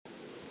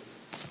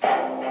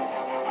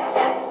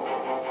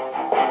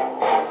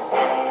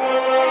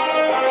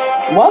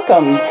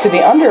Welcome to the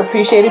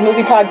Underappreciated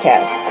Movie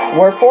Podcast,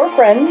 where four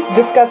friends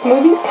discuss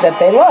movies that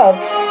they love,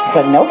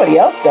 but nobody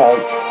else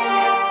does.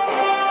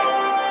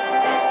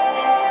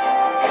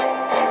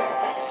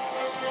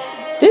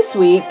 This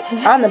week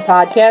on the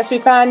podcast, we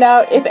find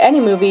out if any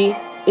movie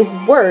is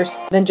worse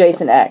than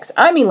Jason X.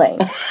 I'm Elaine.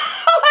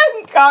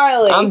 I'm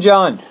Carly. I'm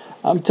John.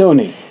 I'm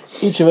Tony.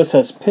 Each of us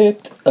has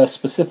picked a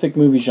specific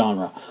movie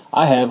genre.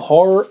 I have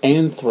horror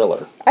and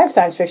thriller. I have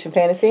science fiction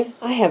fantasy.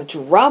 I have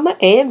drama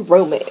and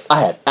romance.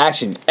 I have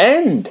action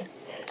and...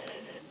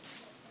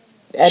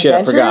 Adventure? Shit,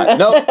 I forgot.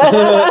 Nope.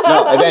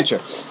 No, adventure.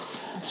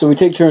 So we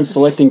take turns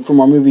selecting from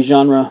our movie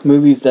genre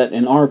movies that,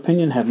 in our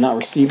opinion, have not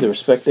received the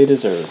respect they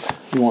deserve.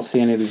 You won't see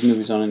any of these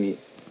movies on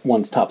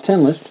anyone's top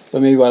 10 list,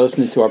 but maybe by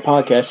listening to our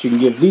podcast, you can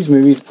give these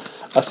movies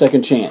a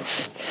second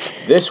chance.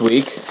 This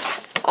week...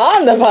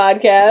 On the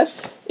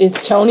podcast is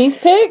Tony's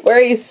pick,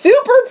 where he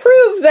super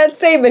proves that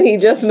statement he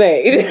just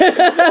made.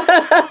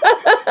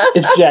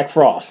 It's Jack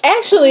Frost.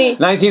 Actually,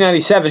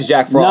 1997's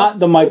Jack Frost. Not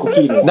the Michael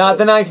Keaton one. Not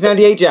the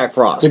 1998 Jack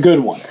Frost. The good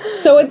one.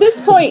 so at this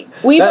point,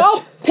 we've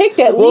all picked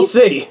at We'll least...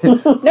 see.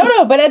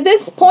 No, but at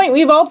this point,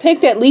 we've all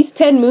picked at least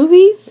 10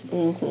 movies.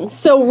 Mm-hmm.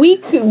 So we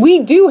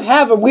do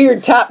have a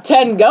weird top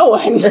 10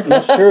 going.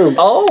 That's true.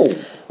 Oh.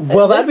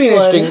 Well, that'd be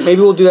interesting.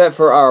 Maybe we'll do that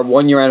for our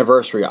 1-year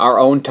anniversary. Our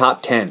own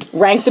top 10.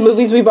 Rank the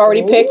movies we've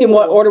already picked in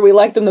what order we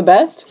like them the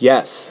best.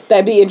 Yes.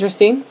 That'd be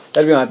interesting.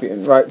 That'd be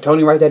right.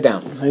 Tony, write that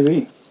down.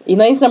 Maybe.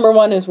 Elaine's number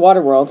 1 is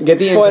Waterworld. Get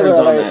the Spoiler interns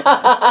alert.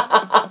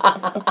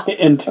 on that.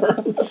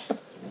 Interns.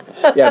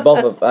 Yeah,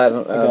 both of them. I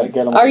don't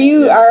Get 'em Are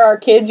all. our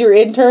kids your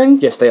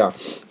interns? Yes, they are.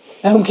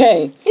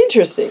 Okay.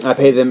 interesting. I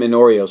pay them in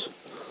Oreos.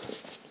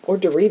 Or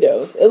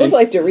Doritos. It looked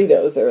like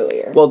Doritos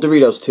earlier. Well,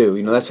 Doritos, too.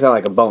 You know, that's kind of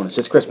like a bonus.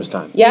 It's Christmas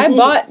time. Yeah, I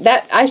bought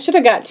that. I should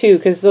have got 2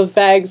 because those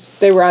bags,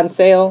 they were on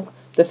sale.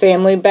 The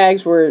family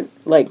bags were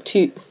like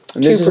two.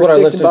 And this two is for what our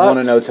 $6. listeners want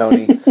to know,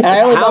 Tony. And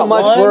I only How bought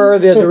much one, were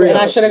the Doritos? And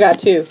I should have got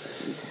 2.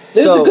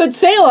 There's a good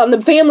sale on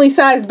the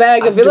family-sized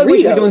bag I of feel Doritos. like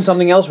we should be doing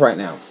something else right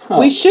now. Oh.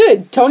 We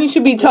should. Tony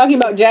should be talking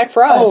about Jack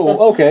Frost.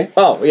 Oh, okay.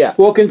 Oh, yeah.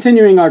 Well,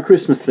 continuing our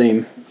Christmas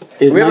theme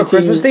is We have a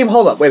Christmas theme?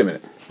 Hold up. Wait a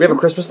minute. We have a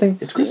Christmas theme?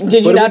 It's Christmas.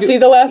 Did you What do not we do? see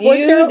The Last Boy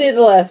You Scout? did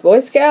the Last Boy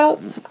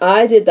Scout.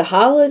 I did the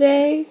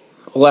holiday.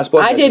 Last Boy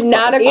I Scout did is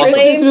not fucking agree. awesome.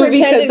 Christmas Elaine movie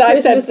pretended 'cause I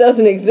said- Christmas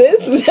doesn't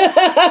exist.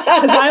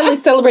 Because I only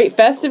celebrate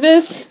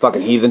Festivus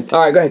Fucking heathen. All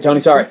right, go ahead, Tony.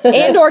 Sorry.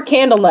 and or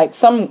candle night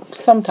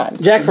sometimes.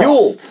 Jack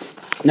Frost.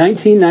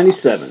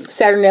 1997.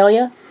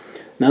 Saturnalia.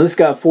 Now this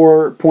got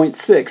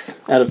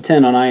 4.6 out of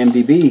 10 on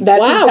IMDb. That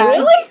Wow, seems high.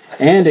 really?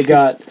 And it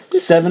got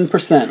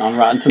 7% on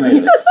Rotten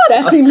Tomatoes.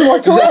 That seems more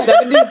Is that correct.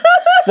 70?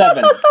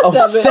 7. Oh,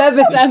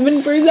 7.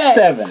 7%.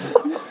 7.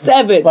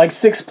 7. Like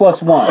 6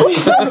 plus 1.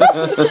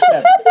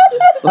 7.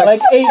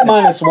 Like 8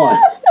 minus 1.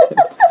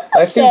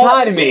 That seems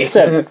high to me.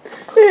 7.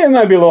 Yeah, it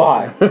might be a little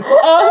high.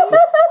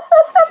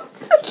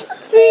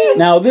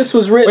 Now this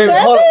was Wait a written...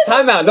 minute, hold on.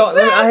 Time out. Don't,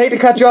 I hate to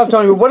cut you off,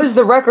 Tony, but what is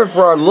the record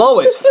for our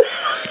lowest?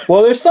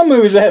 Well, there's some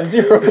movies that have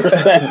 0%.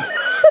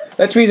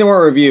 That's the reason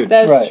we're reviewed.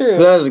 That's Right. So true.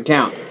 that doesn't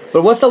count.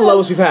 But what's the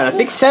lowest we've had? I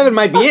think 7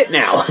 might be it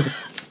now.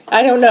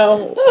 I don't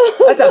know.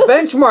 That's a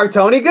benchmark,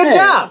 Tony. Good Hey,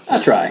 job.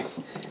 I'll try.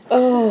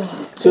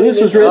 So this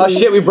was written... Oh,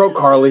 shit, we broke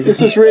Carly.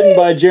 This was written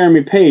by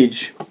Jeremy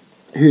Page,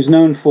 who's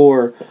known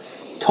for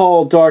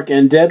Tall, Dark,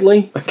 and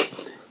Deadly,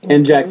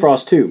 and Jack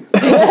Frost 2.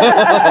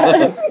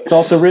 It's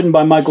also written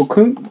by Michael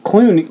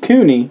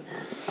Cooney,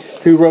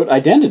 who wrote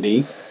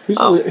Identity, who's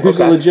a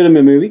okay.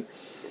 legitimate movie,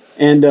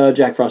 and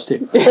Jack Frost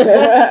 2.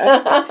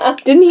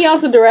 Didn't he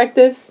also direct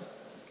this?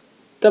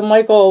 The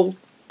Michael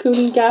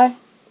Cooney guy?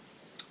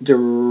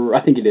 I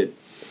think he did.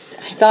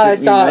 I thought I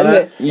saw it. know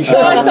that? You should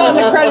I saw in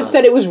the credits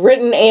that it was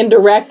written and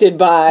directed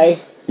by...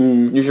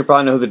 You should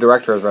probably know who the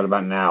director is right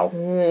about now.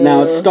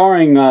 Now, it's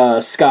starring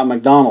Scott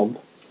McDonald,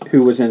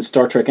 who was in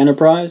Star Trek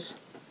Enterprise,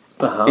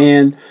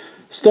 and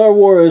Star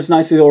Wars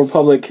Knights of the Old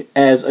Republic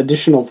as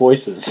additional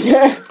voices.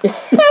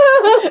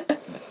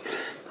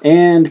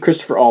 And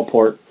Christopher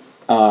Allport,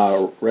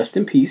 rest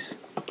in peace,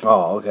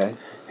 Oh, okay.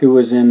 who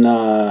was in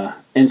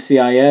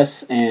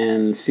NCIS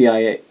and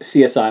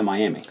CSI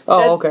Miami.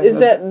 Oh, okay. Is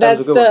that's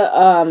was a good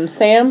one. the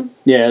Sam?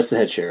 Yeah, that's the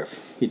head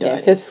sheriff. He Yeah, died.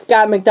 because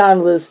Scott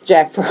McDonald is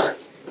Jack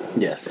Frost.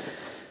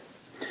 Yes.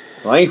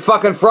 Well, ain't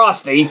fucking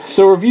Frosty.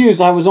 So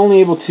reviews, I was only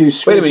able to...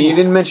 Wait a minute, you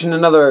didn't mention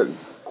another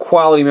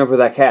quality member of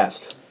that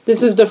cast.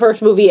 This is the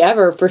first movie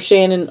ever for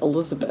Shannon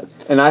Elizabeth.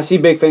 And I see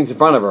big things in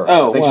front of her.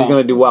 Oh, I think well. she's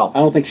going to do well. I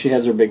don't think she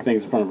has her big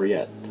things in front of her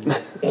yet.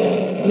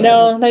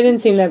 No, they didn't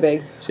seem that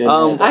big. She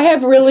hasn't had- I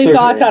have really Surgery.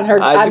 thought on her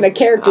on the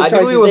character I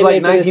choices think it was they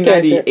like made for this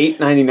character. 1998,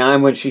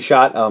 99 when she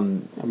shot,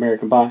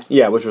 American Pie.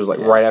 yeah, which was like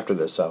right after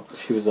this, so.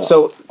 She was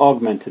So-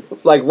 augmented.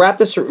 Like, wrap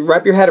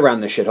your head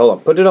around this shit. Hold on.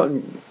 Put it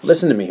on,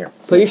 listen to me here.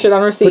 Put your shit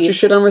on receive. Put your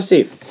shit on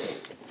receive.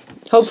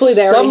 Hopefully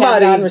they already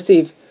have it on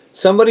receive.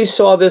 Somebody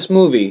saw this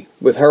movie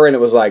with her and it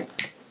was like,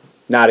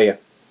 Nadia.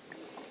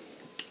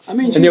 I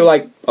mean, And they were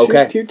like, she's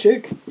okay. a cute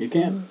chick. You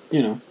can't,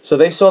 you know. So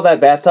they saw that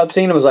bathtub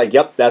scene and was like,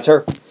 yep, that's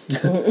her.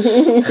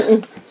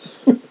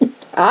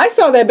 I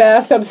saw that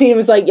bathtub scene and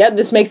was like, yep,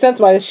 this makes sense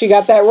why she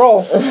got that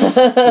role.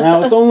 Now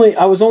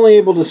I was only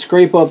able to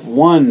scrape up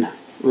one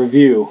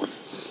review.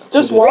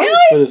 Just one?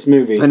 For this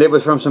movie. And it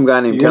was from some guy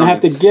named You're Tony. going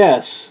to have to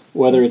guess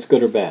whether it's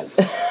good or bad.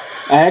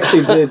 I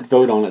actually did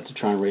vote on it to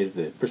try and raise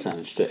the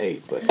percentage to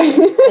 8, but it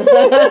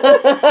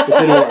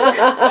didn't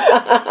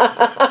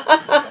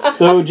work.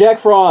 So, Jack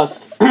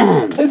Frost.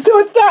 So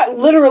it's not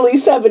literally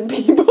 7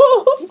 people.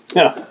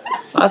 Yeah.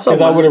 I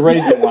Because I would have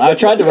raised it one. I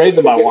tried to raise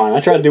it by one. I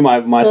tried to do my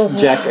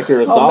Jack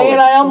here a solid. Oh man,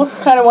 I almost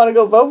kind of want to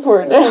go vote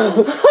for it now.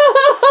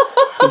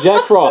 So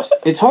Jack Frost.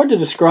 It's hard to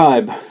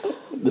describe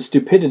the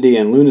stupidity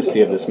and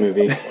lunacy of this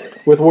movie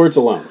with words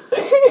alone.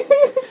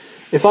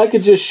 If I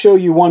could just show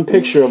you one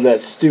picture of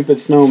that stupid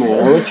snowman,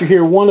 or let you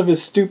hear one of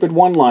his stupid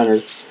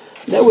one-liners,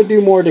 that would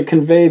do more to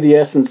convey the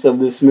essence of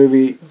this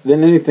movie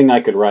than anything I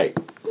could write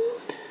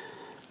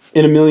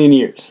in a million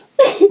years.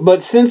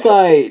 But since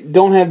I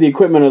don't have the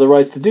equipment or the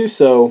rights to do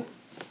so,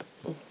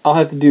 I'll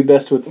have to do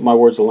best with my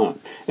words alone.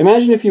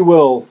 Imagine, if you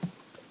will,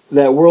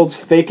 that world's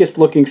fakest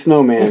looking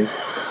snowman.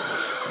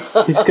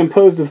 He's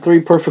composed of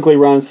 3 perfectly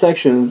round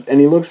sections, and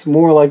he looks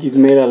more like he's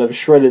made out of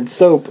shredded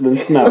soap than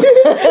snow.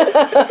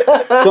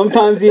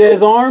 Sometimes he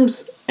has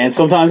arms, and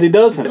sometimes he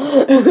doesn't.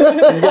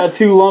 He's got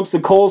 2 lumps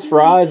of coals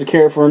for eyes, a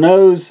carrot for a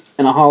nose,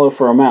 and a hollow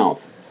for a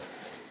mouth.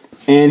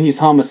 And he's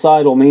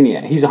homicidal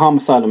maniac. He's a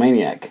homicidal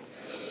maniac,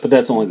 but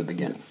that's only the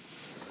beginning.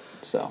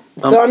 So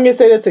I'm going to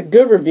say that's a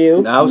good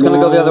review. I was going to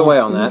go the other way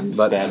on that, it's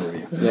but a bad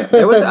review. yeah,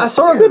 it was. I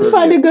saw a good Couldn't review.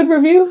 find a good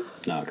review.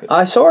 No, I couldn't.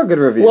 I saw a good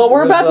review. Well,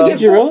 we're about to get...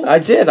 Did you really? I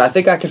did. I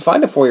think I could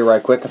find it for you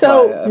right quick.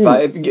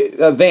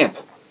 Vamp.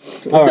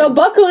 So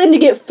buckle in to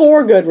get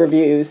 4 good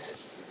reviews.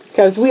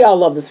 Because we all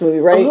love this movie,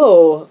 right?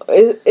 Oh,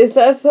 is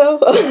that so?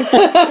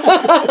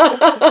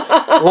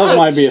 Love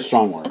might be a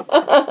strong word.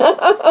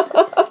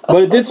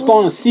 But it did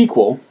spawn a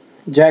sequel,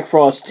 Jack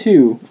Frost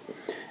 2.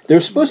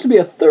 There's supposed to be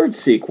a 3rd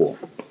sequel.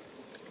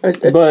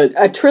 But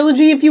a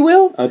trilogy, if you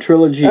will? a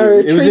trilogy. Or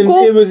a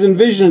trequel? It was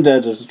envisioned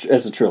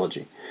as a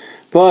trilogy.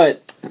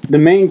 But the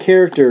main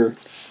character,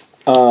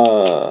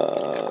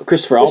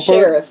 Christopher Alpert,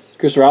 sheriff.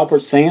 Christopher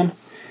Alpert, Sam,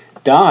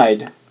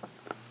 died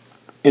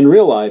in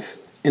real life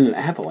in an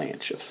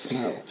avalanche of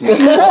snow. He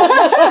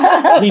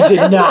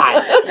did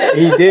not.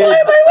 He did. Why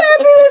am I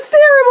laughing? That's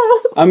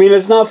terrible. I mean,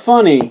 it's not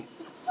funny,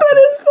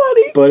 That is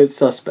funny. but it's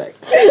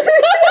suspect.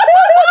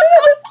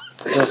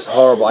 That's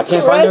horrible. I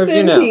can't find the Rest review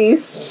in now.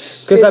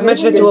 peace. Because I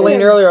mentioned it to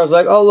Elaine earlier. I was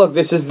like, oh, look,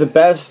 this is the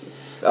best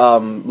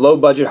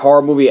low-budget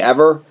horror movie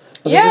ever.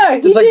 Yeah,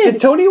 he It's like, did.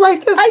 did Tony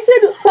write this? I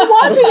said, we're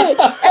watching it.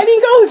 And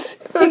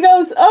he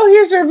goes, oh,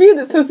 here's a review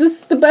that says this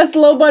is the best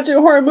low-budget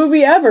horror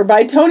movie ever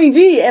by Tony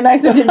G. And I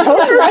said, did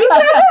Tony write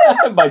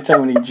that? By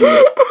Tony G.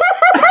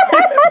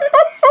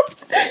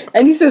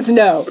 And he says,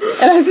 no.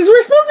 And I says,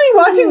 we're supposed to be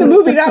watching the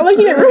movie, not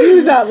looking at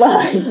reviews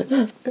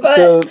online.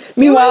 So,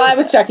 Meanwhile, I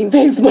was checking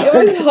Facebook. It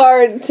was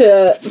hard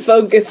to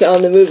focus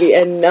on the movie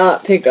and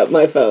not pick up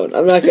my phone.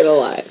 I'm not gonna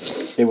lie.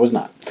 it was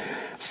not.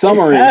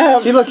 Summary.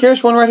 See, look,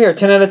 here's one right here.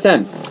 10 out of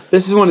 10.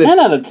 This is one of the 10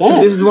 out of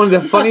 10. This is one of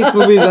the funniest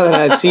movies that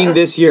I've seen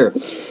this year.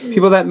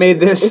 People that made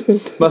this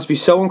must be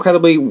so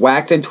incredibly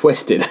whacked and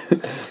twisted.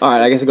 All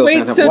right, I guess it goes. Wait,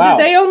 down to- so Wow.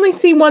 did they only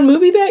see one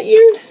movie that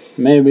year?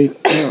 Maybe.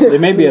 They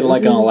may be at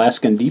like an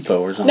Alaskan depot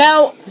or something.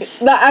 Now,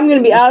 I'm going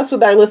to be honest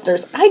with our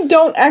listeners. I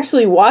don't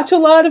actually watch a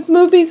lot of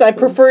movies. I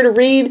prefer to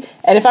read.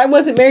 And if I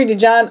wasn't married to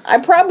John, I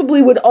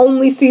probably would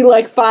only see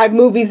like 5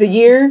 movies a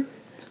year.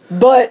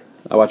 But,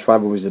 I watch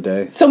 5 movies a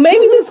day. so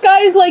maybe this guy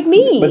is like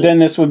me. But then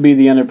this would be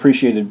the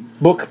unappreciated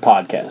book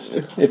podcast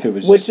if it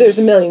was. Which there's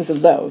millions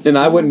of those. And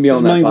I wouldn't be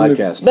on that There's millions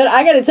of podcast. But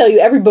I got to tell you,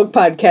 every book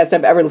podcast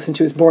I've ever listened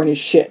to is boring as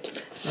shit.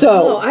 Oh,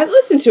 So, I've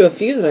listened to a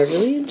few that I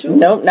really enjoy.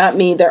 nope, not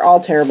me. They're all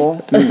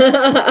terrible.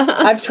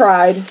 I've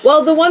tried.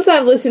 Well, the ones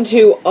I've listened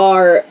to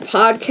are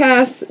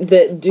podcasts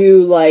that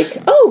do like,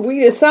 oh, we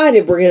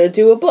decided we're gonna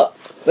do a book,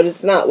 but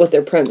it's not what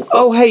their premise is.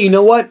 Oh, hey, you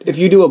know what? If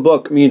you do a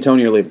book, me and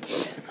Tony are leaving.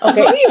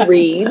 Okay. He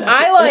reads.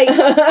 I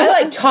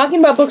like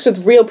talking about books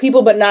with real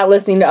people, but not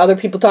listening to other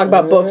people talk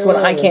about books when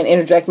I can't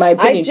interject my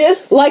opinion.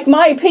 Like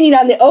my opinion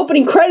on the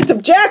opening credits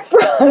of Jack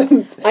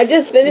Frost. I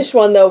just finished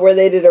one though where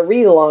they did a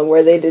read along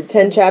where they did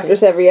 10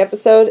 chapters every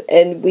episode,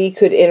 and we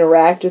could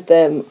interact with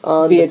them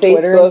on Via the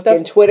Twitter and Facebook stuff?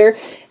 and Twitter,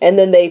 and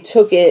then they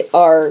took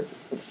our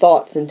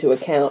thoughts into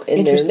account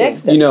in their Interesting.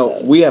 next episode. You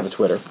know, we have a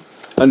Twitter.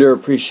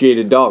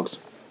 Underappreciated dogs.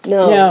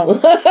 no.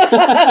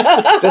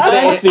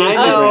 That's the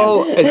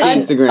Instagram. It's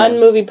the Instagram.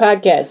 Unmovie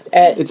podcast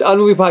at It's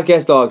Unmovie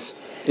Podcast Dogs.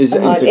 Is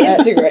On Instagram.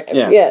 Instagram.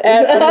 Yeah.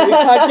 Yes.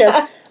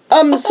 Unmovie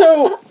podcast.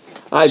 So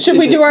should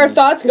we do our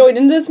thoughts going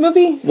into this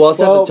movie? Well, it's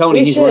up to Tony.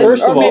 we He's should. running.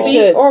 First of Or all, maybe,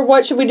 should. or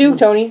what should we do,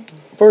 Tony?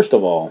 first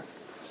of all,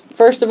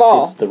 First of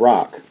all, it's The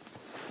Rock.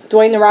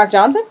 Dwayne The Rock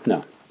Johnson?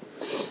 No.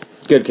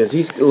 Good, because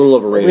he's a little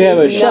overrated. We have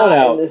a Not shout in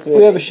out. this We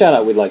have movie. a shout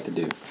out we'd like to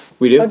do.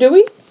 We do? Oh, do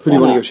we? Who do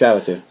you Why want to not? give a shout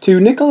out to? To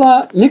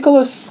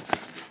Nicholas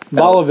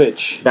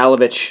Balovich,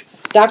 Balovich.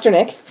 Dr.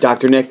 Nick.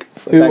 Dr. Nick.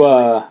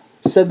 who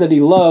said that he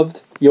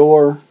loved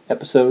your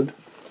episode.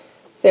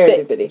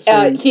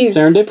 Serendipity. He's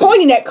Serendipity.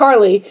 pointing at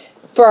Carly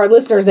for our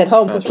listeners at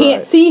home who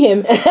can't see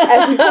him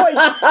as he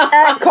points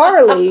at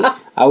Carly.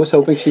 I was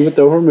hoping she would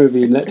throw her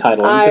movie in that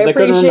title. I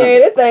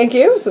appreciate it. Thank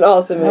you. It's an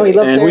awesome movie. Oh, he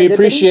loves And we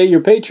appreciate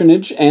your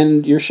patronage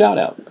and your shout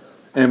out.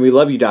 And we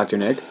love you, Dr.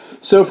 Nick.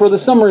 So for the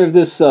summary of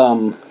this,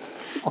 I'll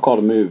call it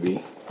a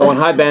movie. Oh, and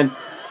hi, Ben.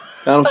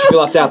 I don't want you to be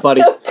left out,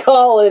 buddy.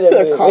 Call it a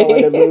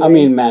movie. I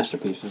mean,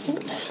 masterpieces.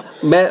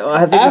 Man,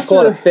 I think it's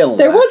called a film.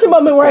 There was a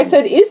moment where I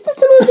said, is this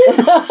a movie?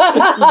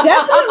 It's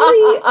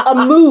definitely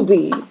a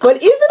movie. But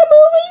is it a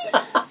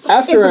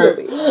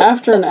movie?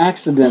 After an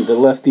accident that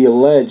left the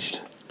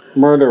alleged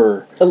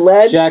murderer,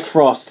 Jack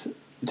Frost,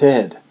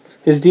 dead,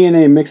 his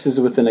DNA mixes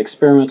with an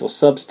experimental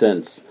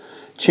substance,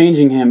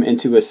 changing him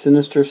into a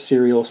sinister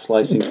serial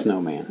slicing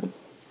snowman.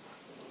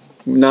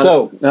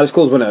 Not as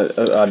cool as when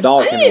a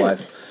dog came to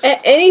life. At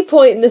any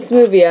point in this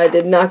movie, I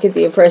did not get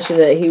the impression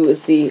that he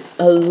was the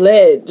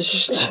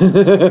alleged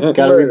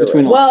murderer.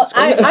 Well,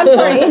 I'm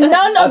sorry. In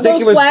none of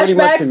those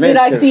flashbacks did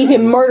I see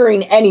him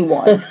murdering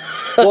anyone.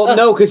 Well,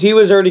 no, because he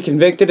was already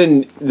convicted,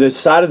 and the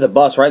side of the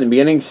bus, right in the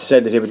beginning,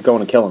 said that he was going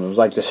to kill him. It was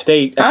like the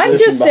state. I'm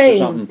just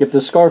saying. If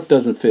the scarf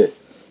doesn't fit,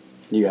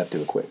 you have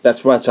to acquit.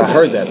 That's what I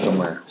heard that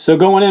somewhere. So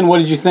going in, what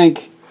did you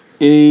think,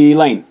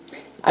 Elaine?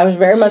 I was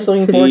very much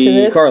looking forward to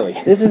this. Carly.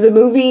 This is a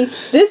movie.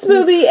 This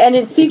movie and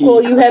its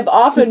sequel you have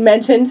often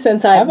mentioned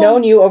since I've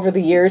known you over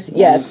the years.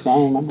 Yes.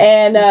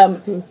 And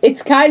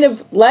it's kind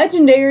of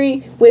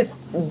legendary with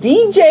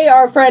DJ,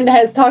 our friend,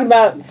 has talked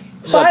about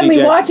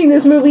finally watching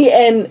this movie.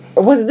 And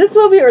was it this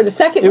movie or the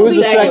second movie? It was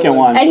the second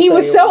one. And he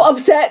was so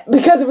upset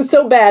because it was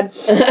so bad.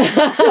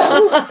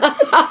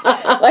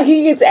 Like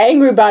he gets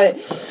angry about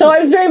it. So I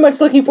was very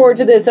much looking forward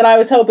to this, and I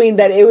was hoping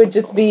that it would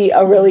just be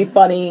a really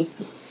funny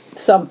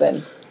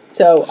something.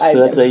 So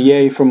that's a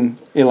yay from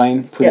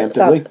Elaine,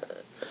 preemptively.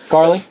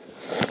 Carly?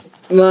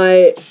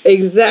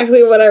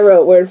 Exactly what I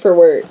wrote, word for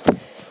word.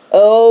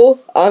 Oh,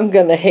 I'm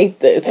gonna hate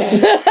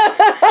this.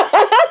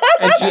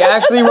 And she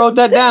actually wrote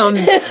that down.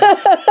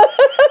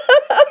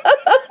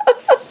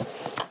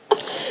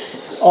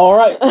 All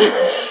right.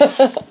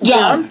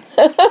 John.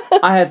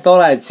 I had thought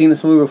I had seen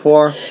this movie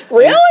before.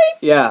 Really?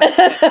 Yeah. And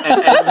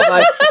it was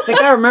like, I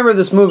think I remember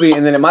this movie,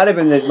 and then it might have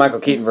been the Michael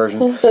Keaton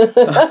version. It's like,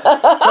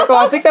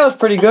 I think that was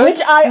pretty good.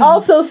 Which I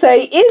also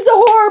say is a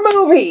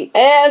horror movie.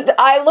 And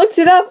I looked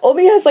it up,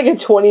 only has like a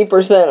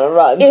 20% on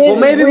Rotten. Well,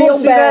 maybe we'll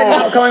see that in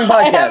the upcoming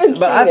podcast.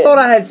 But I thought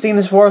I had seen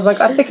this before. I was like,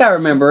 I think I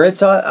remember it.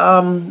 So,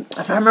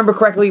 if I remember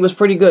correctly, it was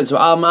pretty good. So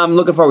I'm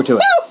looking forward to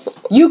it.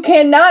 You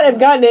cannot have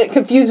gotten it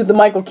confused with the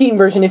Michael Keaton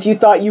version if you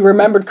thought you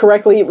remembered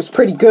correctly. It was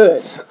pretty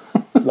good.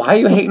 Why are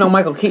you hating on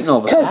Michael Keaton all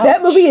of a sudden? Because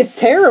that movie is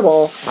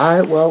terrible. All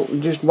right, well,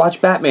 just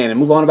watch Batman and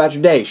move on about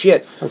your day.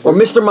 Shit. Or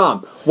Mr.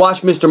 Mom.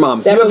 Watch Mr.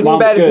 Mom. If you have a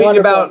bad opinion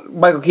about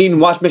Michael Keaton,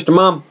 watch Mr.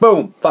 Mom.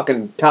 Boom.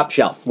 Fucking top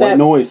shelf. What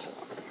noise?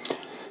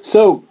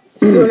 So.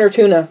 Schooner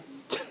Tuna.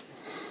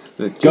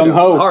 Gung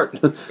Ho.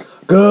 Heart.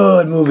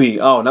 Good movie.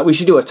 Oh, no, we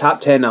should do a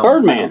top 10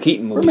 Birdman. Michael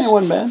Keaton movies. Birdman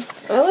wasn't bad.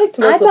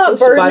 I thought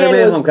Birdman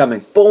Spider-Man was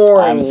Homecoming.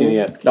 Boring. I haven't seen it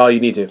yet. Oh, you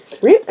need to.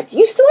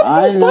 You still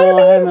haven't seen I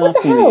Spider-Man? have What not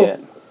the seen hell? it yet.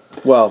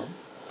 Well,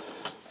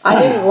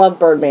 I didn't love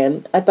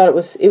Birdman. I thought it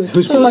was too much It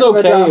was of a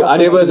okay. drama. I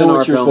just It was didn't know an what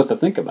art you were film. supposed to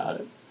think about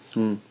it.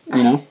 You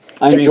know?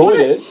 I enjoyed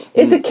it.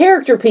 It's a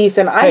character piece,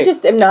 and I Hey,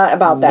 just am not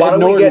about that. why don't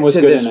we Norton get was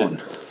to good this in one?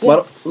 it.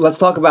 Well, let's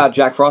talk about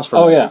Jack Frost for a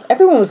Oh, minute. yeah.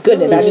 Everyone was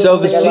good in it. So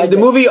the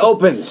movie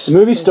opens. The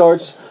movie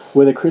starts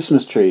with a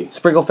Christmas tree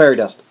Sprinkle fairy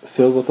dust.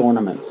 filled with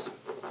ornaments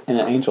and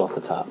an angel at the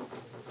top.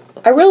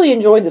 I really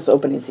enjoyed this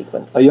opening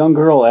sequence. A young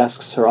girl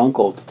asks her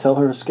uncle to tell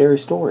her a scary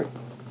story.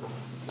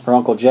 Her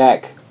uncle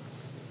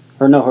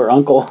her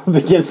uncle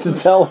begins to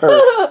tell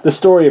her the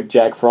story of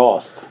Jack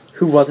Frost,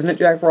 Who wasn't it,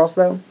 Jack Frost,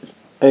 though?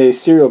 a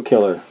serial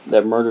killer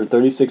that murdered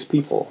 36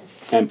 people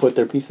and put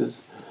their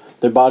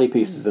body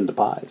pieces into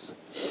pies.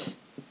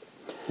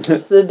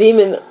 It's the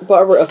demon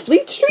barber of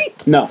Fleet Street?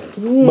 No,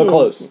 but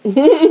close.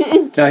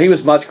 No, he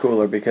was much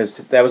cooler because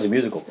that was a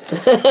musical.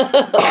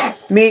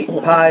 Meat,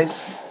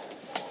 pies.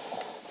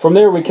 From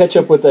there, we catch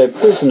up with a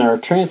prisoner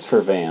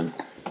transfer van.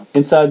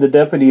 Inside, the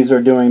deputies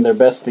are doing their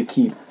best to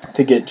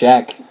get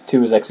Jack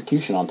to his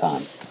execution on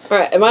time.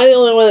 Alright, am I the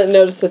only one that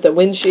noticed that the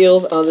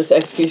windshield on this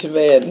execution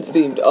van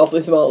seemed awfully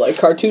small, like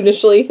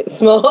cartoonishly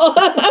small?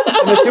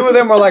 And the two of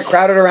them were like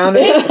crowded around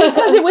it. It's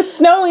because it was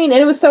snowing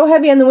and it was so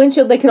heavy on the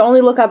windshield they could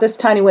only look out this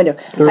tiny window.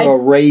 Through a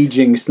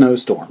raging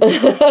snowstorm.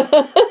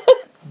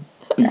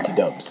 BT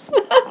dubs.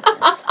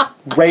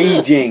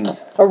 Raging. A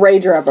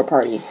rager of a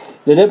party.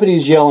 The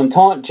deputies yell and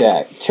taunt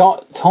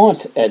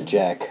at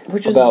Jack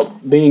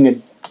about being a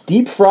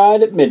deep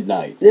fried at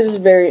midnight. It was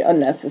very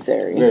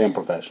unnecessary. Very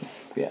unprofessional.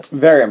 Yes.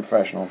 Very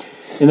unprofessional.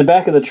 In the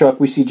back of the truck,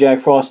 we see Jack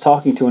Frost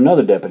talking to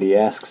another deputy. He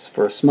asks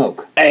for a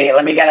smoke. Hey,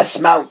 let me get a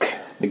smoke.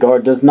 The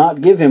guard does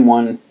not give him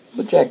one,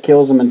 but Jack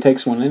kills him and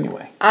takes one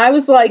anyway. I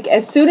was like,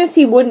 as soon as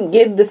he wouldn't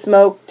give the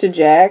smoke to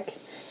Jack,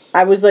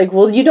 I was like,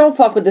 well, you don't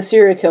fuck with the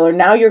serial killer.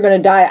 Now you're going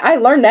to die. I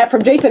learned that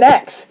from Jason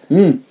X.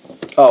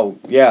 Oh,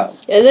 yeah.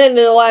 And then in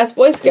The Last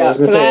Boy Scout,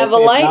 can I have a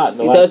light?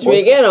 You touch me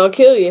again, I'll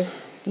kill you.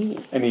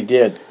 And he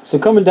did. So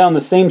coming down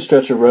the same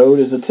stretch of road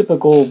is a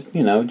typical,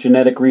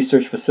 genetic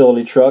research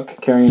facility truck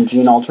carrying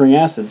gene-altering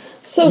acid.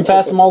 So you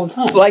pass them all the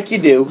time. Like you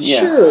do. Yeah.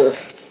 Sure.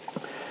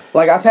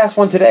 Like I passed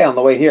one today on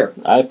the way here.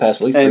 I pass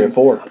at least 3 or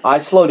 4. I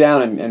slow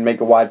down and make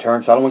a wide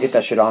turn, so I don't want to get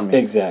that shit on me.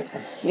 Exactly.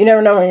 You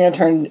never know when you're going to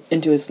turn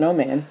into a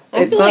snowman.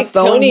 I It's feel not like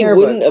snowing Tony here,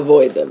 wouldn't but-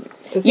 avoid them.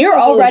 Because You're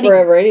already-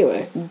 forever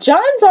anyway.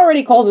 John's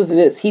already cold as it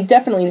is. He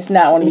definitely does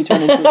not want to be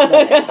turned into a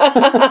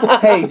snowman.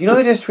 Hey, do you know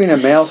the difference between a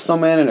male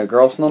snowman and a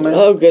girl snowman?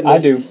 Oh, goodness. I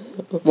do.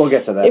 We'll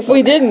get to that. If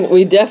we didn't,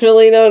 we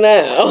definitely know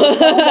now.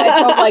 That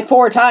joke like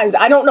 4 times.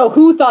 I don't know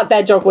who thought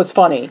that joke was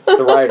funny.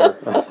 The writer.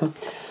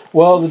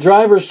 Well, the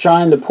driver's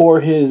trying to pour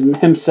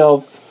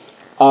himself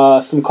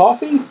some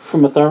coffee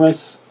from a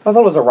thermos. I thought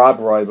it was a Rob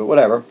Roy, but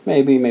whatever.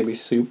 Maybe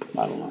soup.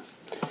 I don't know.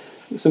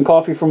 Some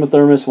coffee from a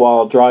thermos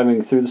while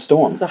driving through the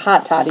storm. It's a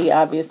hot toddy,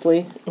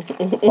 obviously.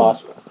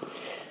 Possible.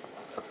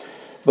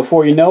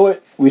 Before you know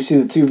it, we see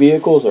the 2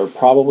 vehicles are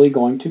probably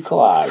going to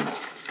collide.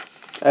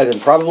 As in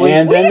probably.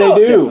 And then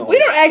they do. We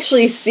don't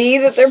actually see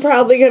that they're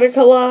probably going to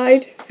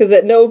collide. Because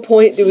at no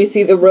point do we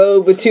see the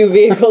road with 2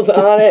 vehicles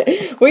on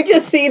it. We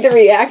just see the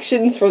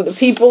reactions from the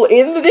people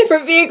in the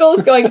different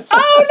vehicles going,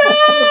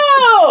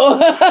 oh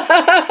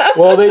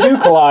no! Well, they do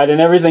collide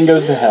and everything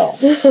goes to hell.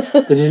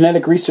 The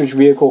genetic research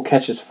vehicle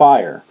catches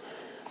fire.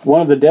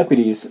 One of the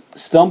deputies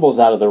stumbles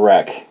out of the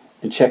wreck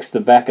and checks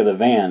the back of the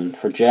van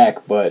for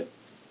Jack, but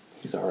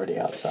he's already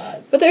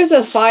outside. But there's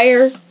a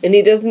fire, and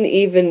he doesn't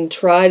even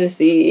try to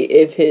see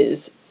if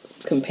his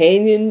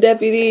companion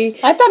deputy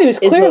I thought he was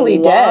clearly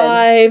is dead.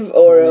 alive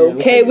or Yeah, it looks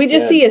okay. like We he's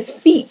just dead. see his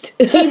feet.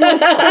 He was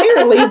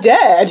clearly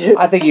dead.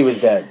 I think he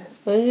was dead.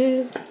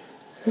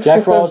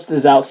 Jack Frost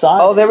is outside.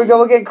 Oh, there we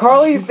go again.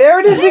 Carly, there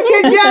it is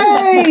again.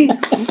 Yay!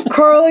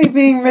 Carly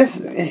being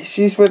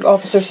she's with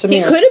Officer Samir.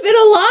 He could have been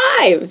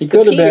alive. He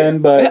could have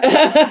been, but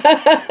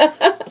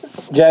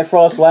Jack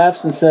Frost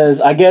laughs and says,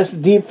 I guess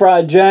deep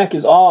fried Jack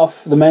is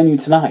off the menu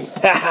tonight.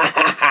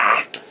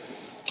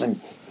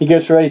 He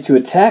gets ready to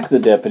attack the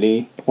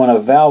deputy when a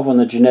valve on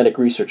the genetic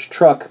research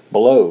truck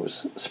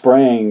blows,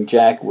 spraying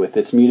Jack with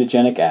its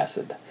mutagenic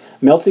acid,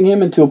 melting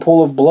him into a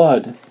pool of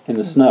blood in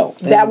the snow.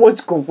 That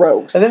was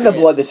gross. And then the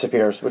blood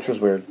disappears, which was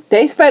weird.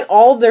 They spent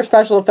all of their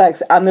special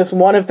effects on this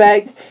one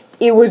effect.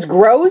 It was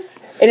gross,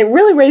 and it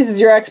really raises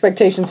your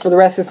expectations for the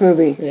rest of this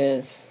movie.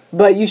 Yes.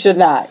 But you should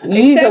not. You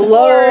need to Except for-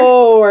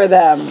 lower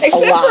them a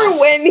Except lot. for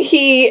when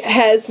he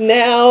has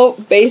now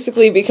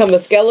basically become a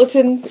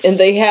skeleton and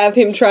they have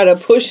him try to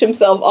push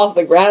himself off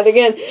the ground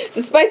again,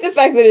 despite the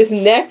fact that his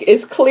neck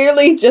is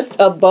clearly just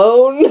a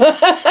bone.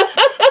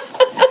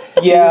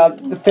 Yeah,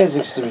 the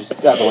physics was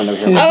out the window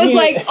here. I was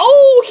like,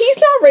 oh, he's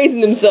not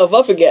raising himself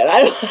up again.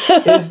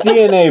 His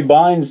DNA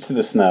binds to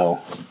the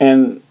snow,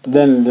 and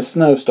then the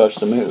snow starts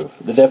to move.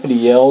 The deputy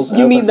yells and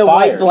You mean open the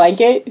white fires.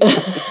 blanket?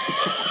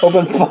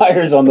 Open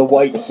fires on the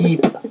white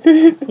heap.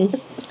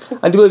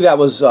 I do believe that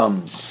was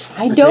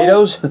I don't.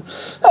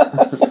 potatoes.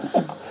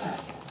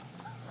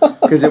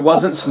 Because it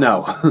wasn't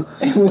snow.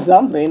 It was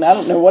something. I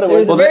don't know what it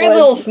was. There's very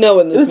little snow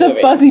in It this was movie.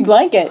 a fuzzy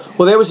blanket.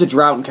 Well, there was a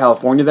drought in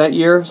California that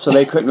year, so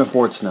they couldn't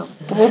afford snow.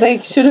 Well, they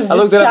should have I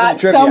just looked it up in shot the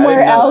trivia. I somewhere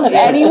didn't know else,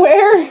 that.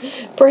 anywhere.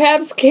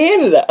 Perhaps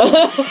Canada.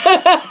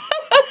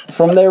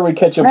 From there, we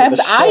catch up Perhaps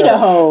with the sheriff.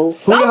 Idaho.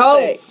 Who the hell?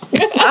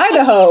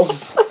 Idaho.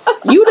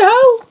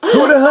 Idaho?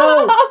 Who the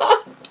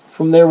hell?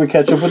 From there, we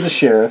catch up with the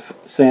sheriff,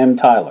 Sam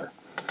Tyler,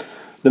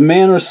 the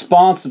man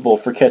responsible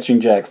for catching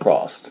Jack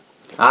Frost.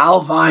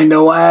 I'll find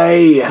a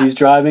way. He's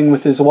driving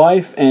with his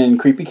wife and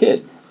creepy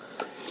kid.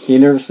 He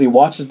nervously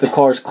watches the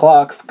car's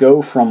clock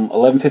go from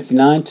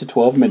 11:59 to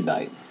 12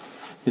 midnight.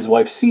 His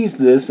wife sees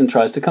this and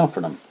tries to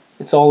comfort him.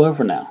 It's all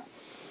over now.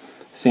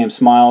 Sam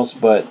smiles,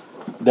 but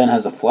then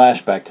has a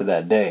flashback to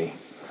that day.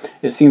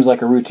 It seems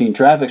like a routine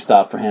traffic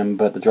stop for him,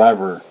 but the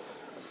driver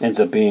ends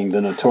up being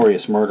the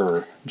notorious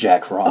murderer,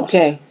 Jack Frost.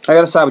 Okay. I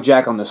gotta side with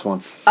Jack on this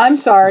one. I'm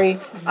sorry.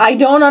 I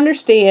don't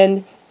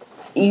understand.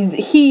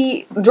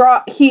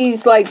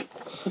 He's like,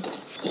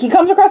 he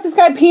comes across this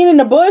guy peeing in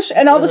a bush,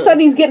 and all of a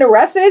sudden he's getting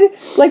arrested.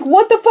 Like,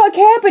 what the fuck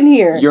happened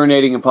here?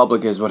 Urinating in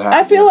public is what happened.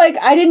 I feel like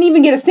I didn't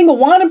even get a single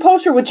wanted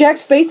poster with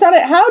Jack's face on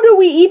it. How do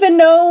we even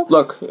know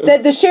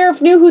that the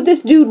sheriff knew who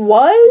this dude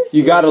was?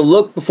 You gotta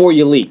look before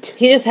you leak.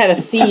 He just had a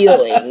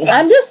feeling.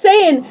 I'm just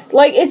saying,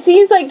 like, it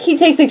seems like he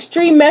takes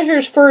extreme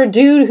measures for a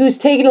dude who's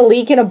taking a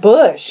leak in a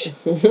bush.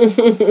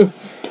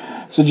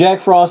 So Jack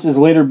Frost is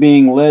later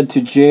being led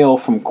to jail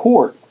from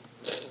court,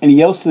 and he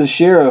yells to the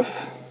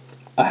sheriff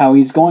how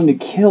he's going to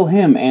kill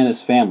him and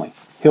his family.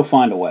 He'll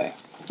find a way.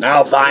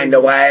 I'll find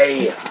a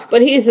way.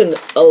 But he's an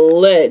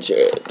alleged.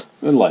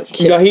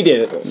 Alleged. No, he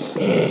did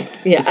it.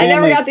 Yeah, I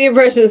never family- got the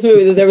impression in this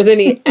movie that there was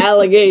any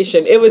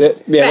allegation. It was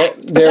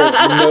fact. There's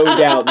no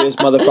doubt this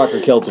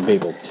motherfucker killed some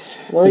people.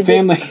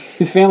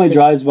 His family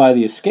drives by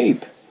the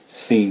escape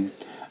scene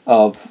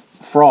of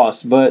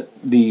Frost, but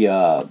the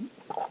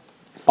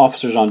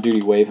officers on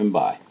duty wave him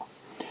by.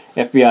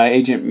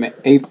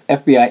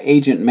 FBI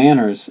agent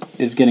Manners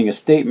is getting a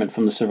statement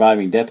from the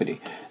surviving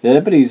deputy. The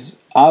deputy's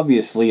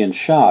obviously in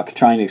shock,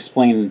 trying to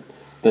explain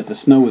that the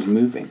snow was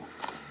moving.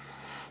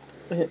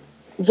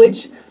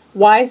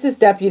 Why is this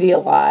deputy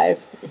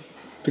alive?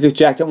 Because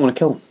Jack didn't want to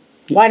kill him.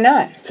 Why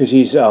not? Because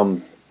he's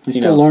still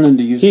learning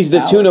to use. He's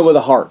the tuna with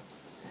a heart.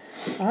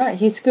 All right,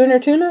 he's Schooner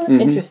Tuna?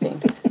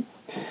 Interesting.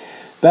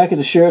 Back at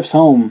the sheriff's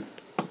home,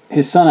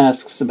 his son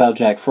asks about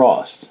Jack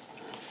Frost.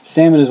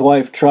 Sam and his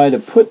wife try to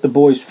put the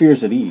boy's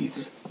fears at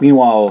ease.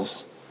 Meanwhile,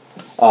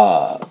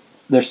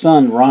 their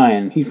son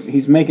Ryan,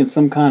 he's making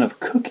some kind of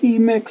cookie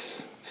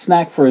mix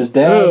snack for his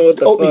dad. Oh, what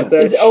the fuck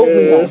that It's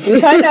oatmeal. shit is.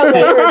 We find out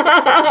later it's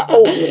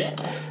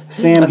oatmeal.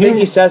 Sam, I think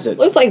he says it.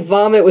 Looks like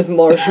vomit with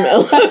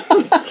marshmallows.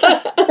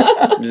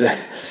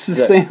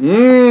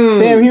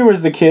 Sam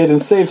humors the kid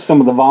and saves some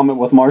of the vomit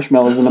with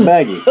marshmallows in a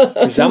baggie.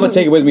 I'm gonna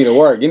take it with me to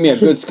work. Give me a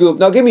good scoop.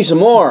 No, give me some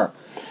more.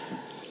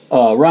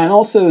 Ryan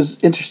also is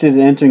interested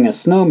in entering a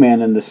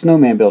snowman in the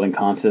snowman building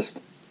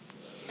contest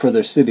for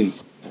their city,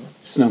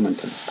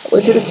 Snowmanton.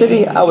 Is it a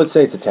city? I would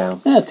say it's a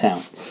town. A town.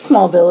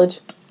 Small village.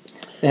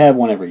 They have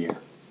one every year.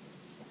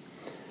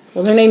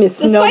 Well, their name is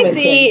Despite Snowman.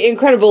 the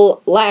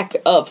incredible lack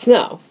of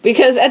snow.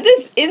 Because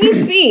in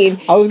this scene,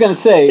 I was going to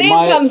say...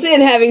 Sam comes in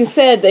having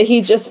said that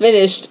he just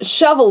finished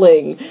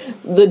shoveling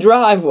the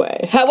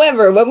driveway.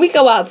 However, when we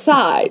go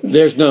outside,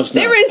 There's no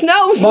snow. there is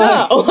no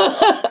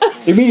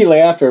snow. Immediately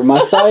after, my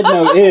side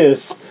note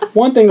is,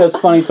 one thing that's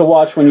funny to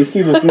watch when you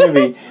see this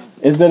movie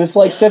is that it's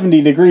like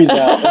 70 degrees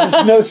out.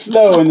 There's no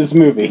snow in this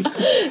movie.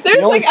 There's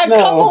only like a snow-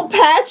 couple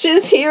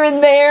patches here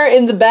and there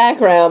in the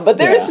background, but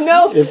there's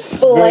no it's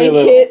very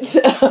blanket.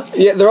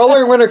 Yeah, they're all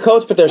wearing winter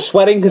coats, but they're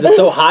sweating because it's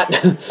so hot.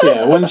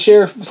 Yeah, when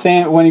Sheriff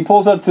Sam, when he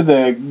pulls up to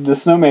the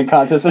snowman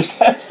contest, there's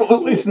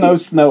absolutely no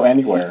snow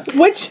anywhere.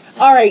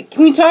 All right,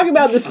 can we talk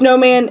about the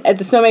snowman at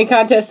the snowman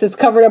contest that's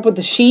covered up with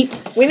the sheet?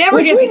 We never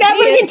Which get we to never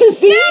see get to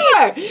see.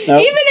 Never.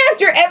 Nope. Even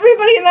after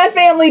everybody in that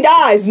family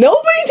dies,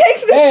 nobody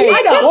takes the Hey,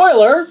 sheet off.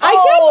 spoiler!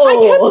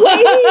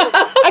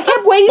 I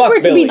kept waiting Fuck for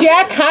it to Billy. be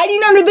Jack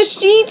hiding under the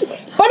sheet,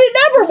 but it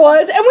never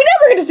was, and we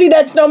never get to see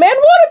that snowman.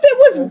 What if it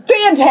was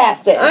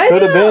fantastic? I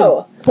Could have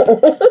know.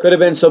 Could have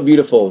been so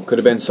beautiful. Could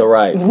have been so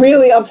right.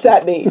 Really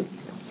upset me.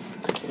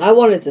 I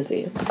wanted to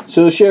see it.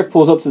 So the sheriff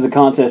pulls up to the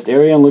contest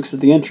area and looks at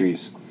the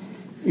entries.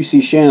 You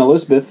see Shannon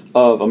Elizabeth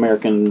of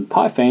American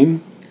Pie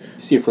fame. You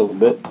see her for a little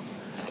bit.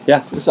 Yeah,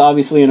 This is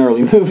obviously an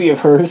early movie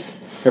of hers.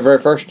 her very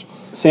first.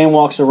 Sam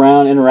walks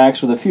around,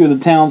 interacts with a few of the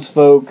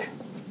townsfolk,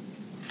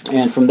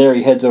 and from there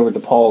he heads over to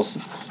Paul's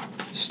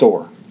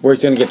store. Where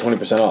he's gonna get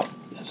 20% off.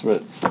 That's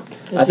what.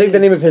 I think the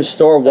name of his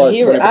store was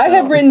hero. 20% I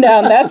have off. written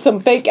down that's some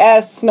fake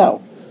ass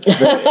snow.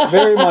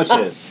 Very much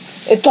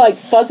is. It's like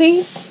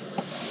fuzzy.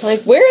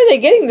 Like, where are they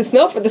getting the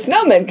snow for the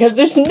snowmen? Because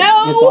there's no...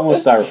 It's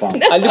almost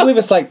styrofoam. I do believe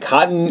it's like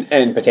cotton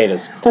and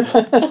potatoes.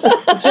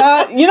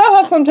 John, you know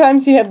how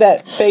sometimes you have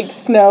that fake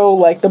snow,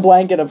 like the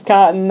blanket of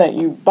cotton that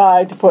you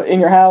buy to put in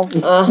your house?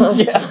 Uh-huh.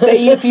 That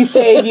if you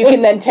save, you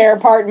can then tear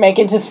apart and make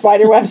into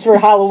spider webs for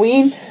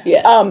Halloween.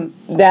 Yes.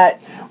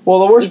 That Well,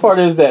 the worst part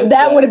is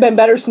that would have been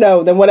better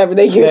snow than whatever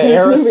they the used in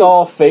this movie.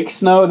 aerosol fake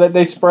snow that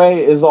they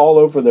spray is all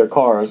over their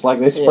cars. Like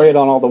they spray it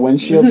on all the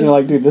windshields, and you're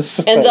like, dude, this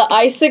is And fake. the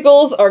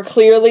icicles are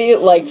clearly,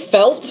 like,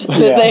 felt that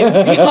Yeah.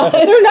 they've got.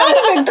 They're not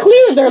even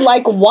clear. They're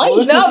like white. Well,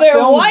 this No, was they're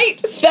filmed-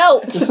 white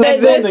felt. This was That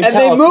filmed in And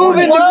they move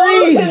in California.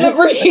 blows degrees. in the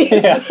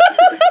breeze. Yeah.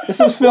 This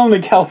was filmed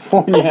in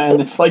California,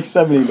 and it's like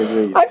 70 degrees. I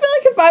feel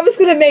like if I was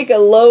going to make a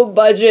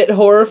low-budget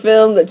horror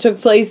film that took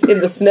place in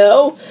the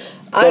snow,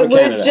 I to would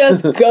Canada.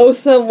 just go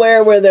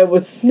somewhere where there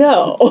was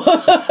snow.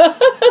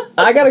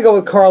 I gotta go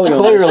with Carly on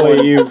this Clearly,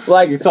 one. you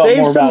Like, thought save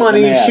more some about it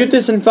money, than that. shoot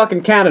this in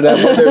fucking Canada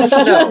where there's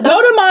snow.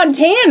 Go to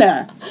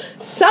Montana.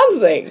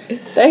 Something.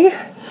 They,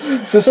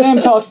 So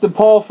Sam talks to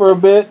Paul for a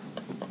bit,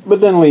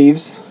 but then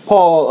leaves.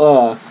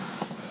 Paul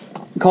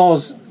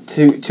calls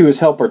to his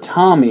helper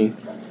Tommy,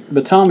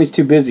 but Tommy's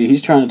too busy.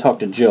 He's trying to talk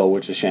to Jill,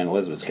 which is Shannon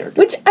Elizabeth's character.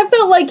 which I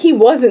felt like he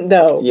wasn't,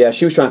 though. Yeah,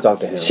 she was trying to talk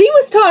to him. She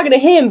was talking to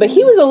him, but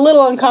he was a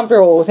little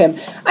uncomfortable with him.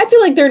 I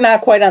feel like they're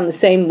not quite on the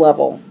same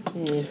level.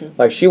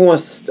 Like, she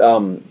wants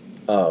some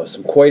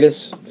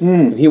coitus,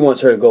 and he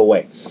wants her to go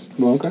away.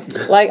 Well, okay.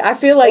 Like, I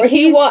feel like Or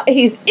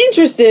he's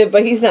interested,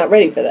 but he's not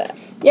ready for that.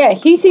 yeah,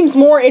 he seems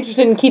more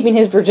interested in keeping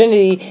his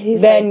virginity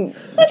than...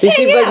 Let's He hang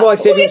seems like out. more like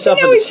saving We'll get to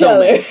himself know for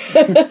the each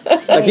snowman.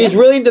 other. Like, he's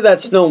really into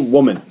that snow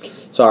woman.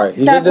 Sorry.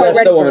 He's not into quite that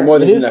ready snow for woman it. more It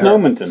than is he's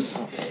into her.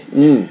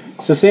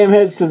 Snowmanton. So Sam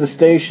heads to the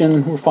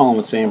station. We're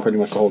following Sam pretty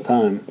much the whole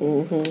time.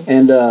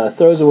 And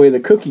throws away the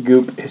cookie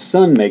goop his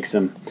son makes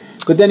him.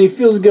 But then he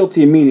feels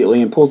guilty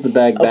immediately and pulls the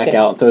bag back Okay.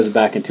 out and throws it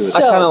back into his...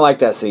 I So, kind of like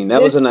that scene.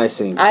 That was a nice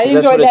scene. I 'Cause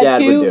that's enjoyed what a that dad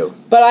too, would do.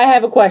 but I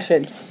have a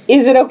question.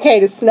 Is it okay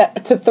to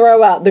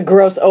throw out the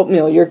gross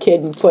oatmeal your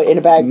kid put in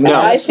a bag? No.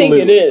 I think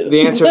it is.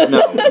 The answer is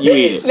no. You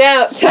eat it.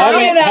 Now,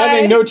 Tommy and I...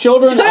 having no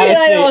children, Tommy I and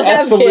I say don't have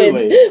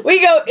absolutely. kids.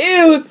 We go,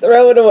 ew,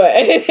 throw it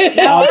away.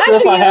 Now, I'm sure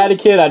if I had a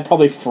kid, I'd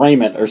probably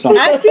frame it or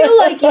something. I feel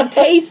like you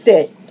taste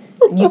it.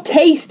 You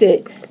taste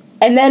it.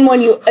 And then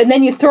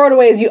you throw it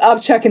away as you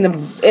upchuck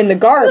in the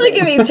garbage. Like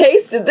if he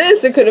tasted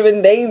this, it could have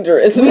been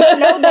dangerous. know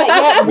that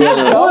yet. We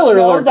don't Spoiler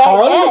know alert, that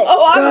Carly. yet.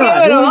 Oh, I'm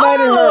God, giving who him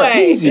invited all her? the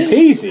way. Easy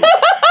peasy.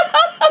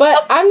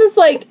 But I'm just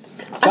like,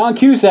 John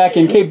Cusack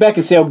and Kate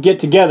Beckinsale get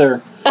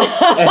together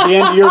at the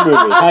end of your movie.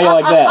 How you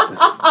like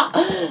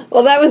that?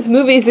 Well, that was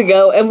movies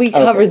ago, and we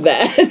covered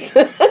that.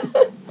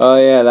 Oh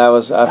yeah, that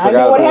was. I forgot. I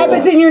know what about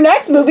happens that. in your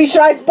next movie.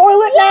 Should I spoil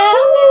it now?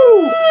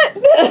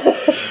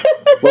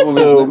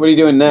 What are you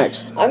doing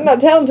next? I'm not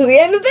telling to the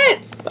end of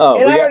this. Oh,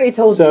 And I already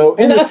told you. So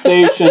in the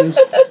station,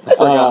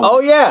 Oh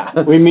yeah.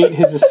 we meet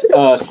his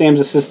Sam's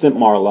assistant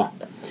Marla.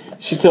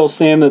 She tells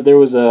Sam that there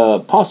was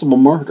a possible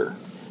murder.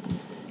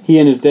 He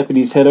and his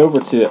deputies head over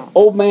to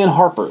Old Man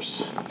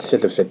Harper's.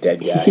 Should have said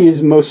dead guy. He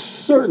is most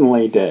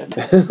certainly dead.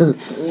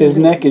 His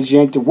neck is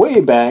yanked way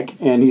back,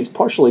 and he's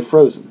partially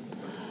frozen.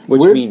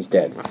 Which Weird- means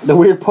dead. The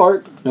weird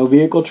part, no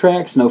vehicle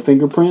tracks, no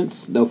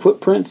fingerprints, no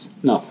footprints,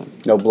 nothing.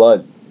 No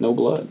blood. No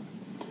blood.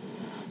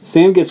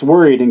 Sam gets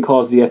worried and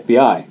calls the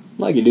FBI,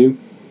 like you do.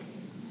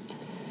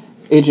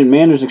 Agent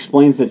Manners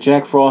explains that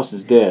Jack Frost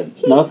is dead.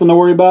 Nothing to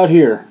worry about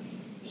here.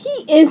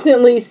 He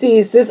instantly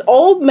sees this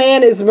old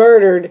man is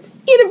murdered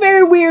in a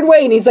very weird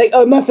way, and he's like,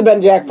 "Oh, it must have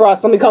been Jack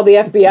Frost. Let me call the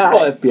FBI."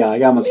 Call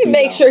FBI, I must You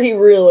make sure he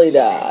really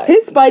died.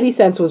 His spidey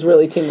sense was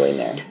really tingling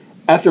there.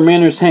 After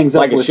Manners hangs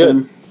up Like it with should.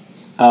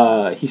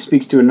 him, he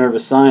speaks to a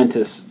nervous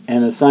scientist,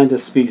 and the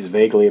scientist speaks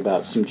vaguely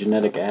about some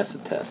genetic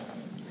acid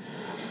tests.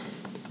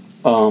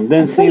 Then Could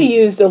have Sam's...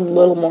 used a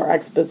little more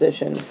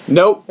exposition.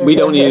 Nope. We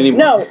don't need any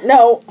more.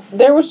 No.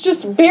 There was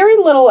just very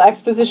little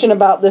exposition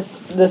about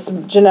this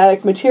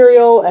genetic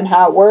material and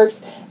how it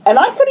works. And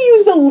I could have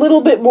used a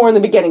little bit more in the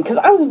beginning, because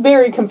I was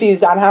very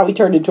confused on how he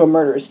turned into a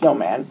murderous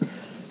snowman.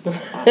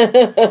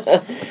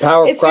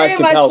 Power of It's Christ very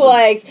much compels him.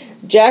 like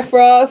Jack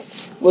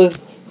Frost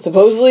was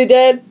supposedly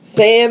dead.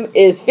 Sam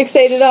is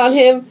fixated on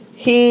him.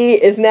 He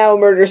is now a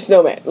murderous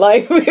snowman.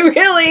 Like,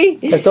 really?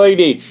 That's all you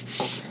need.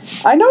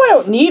 I know I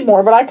don't need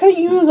more, but I could have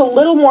used a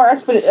little more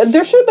exposition.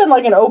 There should have been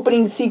like an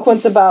opening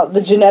sequence about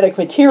the genetic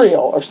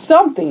material or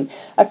something.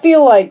 I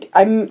feel like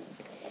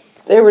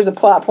there was a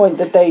plot point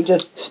that they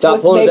just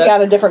Stop pulling make that-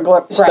 on a different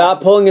graph.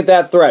 Stop pulling at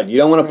that thread. You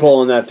don't want to pull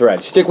on that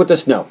thread. Stick with the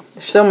snow.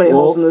 There's so many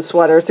holes in the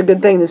sweater. It's a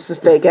good thing this is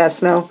fake ass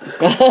snow.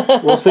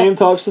 Well, Sam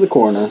talks to the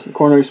coroner. The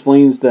coroner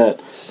explains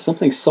that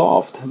something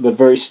soft, but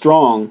very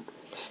strong,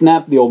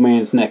 snapped the old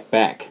man's neck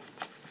back.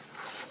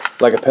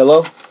 Like a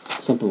pillow?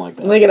 Something like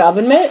that. Like an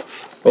oven mitt?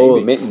 Oh,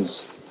 Maybe.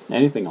 mittens.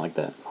 Anything like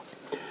that.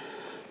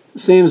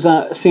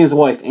 Sam's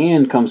wife,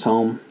 Anne, comes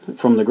home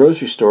from the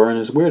grocery store and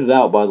is weirded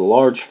out by the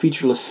large,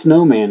 featureless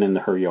snowman in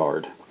her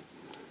yard.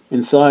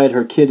 Inside,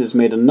 her kid has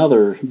made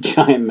another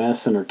giant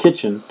mess in her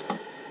kitchen,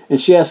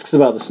 and she asks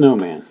about the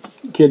snowman.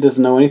 The kid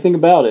doesn't know anything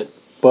about it,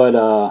 but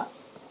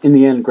in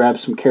the end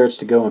grabs some carrots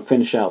to go and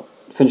finish up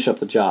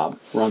the job.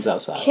 Runs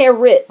outside.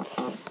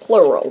 Carrots,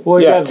 plural. Well,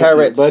 he Yeah, grabs a few,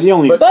 carrots. but he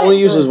only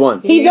uses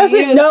one. He You doesn't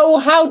use know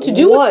how to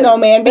do a one.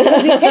 snowman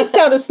because he takes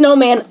out a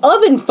snowman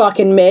oven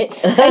fucking mitt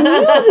and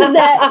uses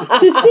that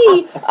to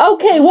see,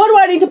 okay, what do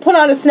I need to put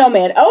on a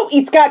snowman? Oh,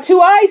 it's got 2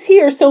 eyes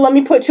here, so let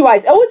me put 2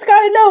 eyes. Oh, it's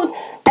got a nose.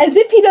 As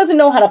if he doesn't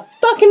know how to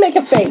fucking make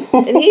a face.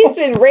 And he's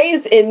been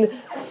raised in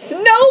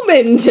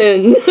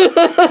Snowminton.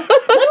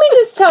 Let me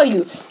just tell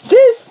you,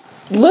 this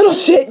little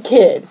shit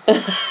kid.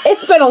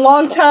 It's been a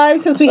long time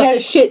since we had a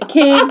shit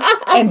kid,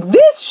 and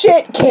this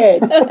shit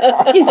kid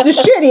is the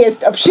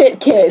shittiest of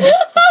shit kids.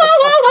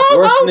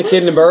 Worse than the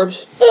kid in the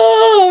burbs?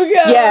 Oh,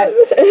 God.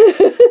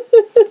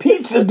 Yes.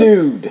 Pizza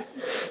dude.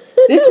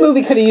 This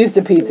movie could have used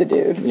a pizza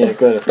dude. Yeah,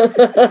 good.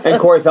 And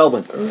Corey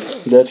Feldman.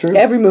 Is that true?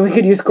 Every movie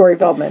could use Corey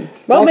Feldman.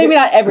 Well, maybe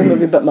not every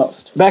movie, but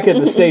most. Back at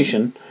the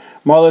station,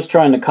 Marla's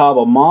trying to cob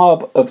a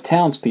mob of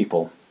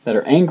townspeople that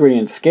are angry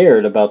and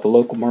scared about the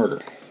local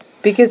murder.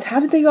 Because how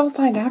did they all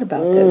find out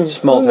about this?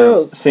 Small Who town.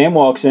 knows? Sam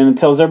walks in and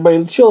tells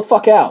everybody to chill the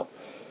fuck out.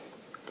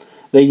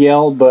 They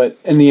yell, but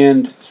in the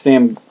end,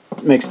 Sam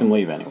makes them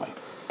leave anyway.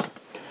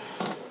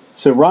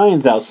 So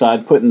Ryan's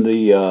outside putting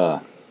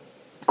the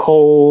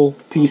coal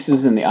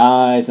pieces in the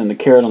eyes and the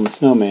carrot on the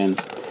snowman.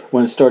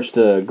 When it starts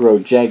to grow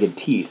jagged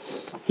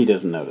teeth, he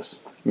doesn't notice.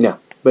 Yeah,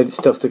 but it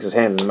still sticks his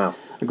hand in the mouth.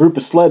 A group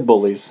of sled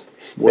bullies,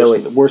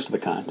 worst of the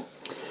kind,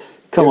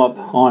 come up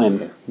on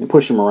him and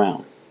push him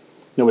around.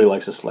 Nobody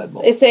likes a sled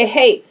bully. They say,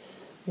 hey,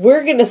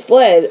 we're going to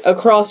sled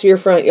across your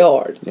front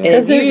yard.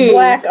 Because And there's you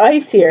black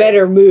ice here.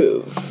 better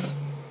move.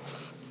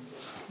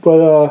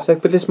 But It's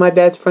like, but this is my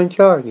dad's front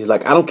yard. He's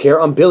like, I don't care,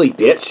 I'm Billy,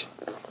 bitch.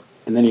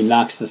 and then he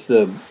knocks the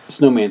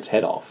snowman's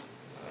head off.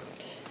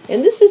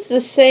 And this is the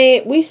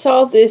same. We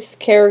saw this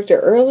character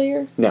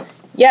earlier No.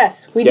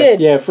 Yes, we Yes. did.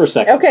 Yeah, for a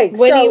second. Okay,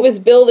 when he was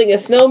building a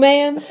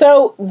snowman.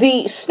 So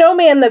the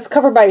snowman that's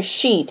covered by a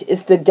sheet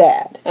is the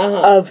dad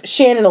of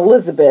Shannon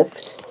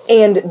Elizabeth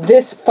and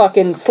this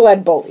fucking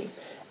sled bully.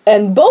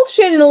 And both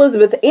Shannon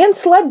Elizabeth and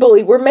Sled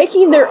Bully were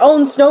making their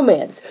own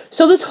snowmans.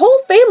 So this whole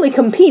family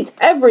competes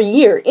every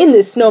year in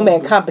this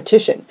snowman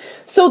competition.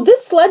 So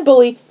this Sled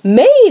Bully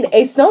made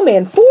a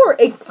snowman for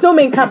a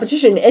snowman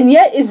competition and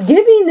yet is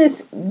giving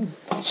this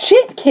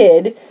shit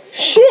kid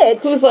shit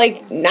who's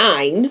like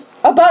 9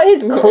 about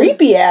his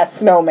creepy ass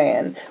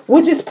snowman,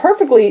 which is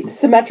perfectly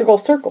symmetrical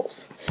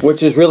circles.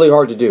 Which is really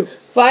hard to do.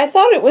 But I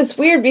thought it was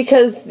weird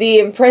because the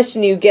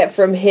impression you get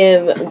from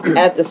him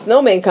at the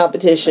snowman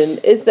competition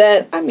is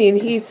that, I mean,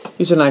 he's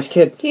a nice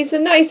kid. He's a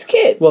nice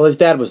kid. Well, his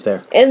dad was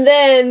there. And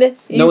then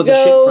no one's a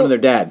shit in front of their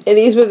dad. And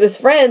he's with his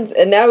friends,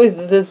 and now he's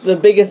the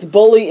biggest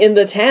bully in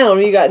the town.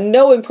 You got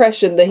no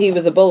impression that he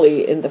was a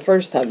bully in the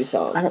first time you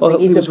saw him. I don't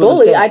think he's a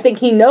bully. I think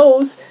he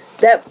knows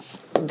that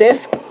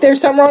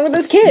there's something wrong with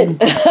this kid.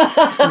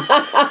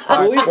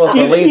 Well,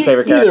 the Lee's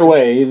favorite character. Either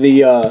way,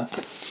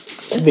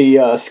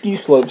 the ski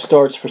slope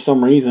starts for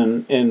some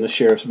reason in the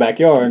sheriff's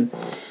backyard.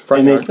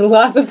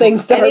 Lots of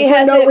things start and he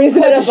for no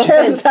reason at the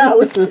sheriff's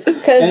house.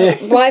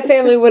 Because my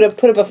family would have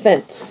put up a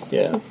fence.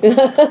 Yeah.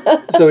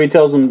 So he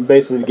tells them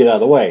basically to get out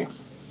of the way.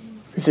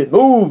 He said,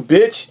 "Move,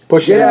 bitch!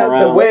 Pushes get him out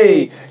around. the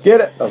way! Get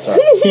it!" Oh,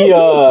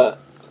 sorry.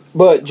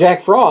 But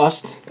Jack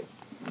Frost,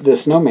 the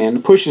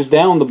snowman, pushes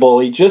down the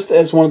bully just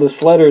as one of the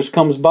sledders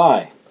comes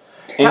by.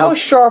 How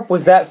sharp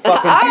was that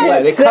fucking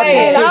sled? It cut his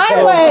And kid's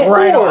head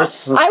right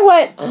off. I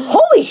went,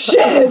 holy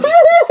shit!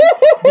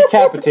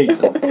 Decapitates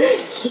him.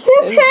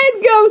 His head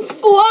goes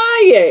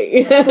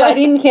flying.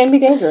 Sledding can be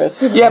dangerous.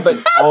 Yeah,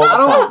 but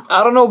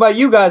I don't know about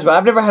you guys, but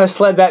I've never had a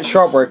sled that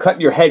sharp where it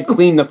cut your head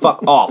clean the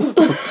fuck off.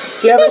 Do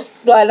you ever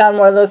sled on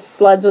one of those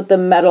sleds with the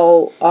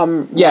metal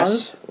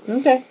Yes.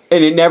 rungs? Okay.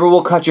 And it never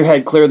will cut your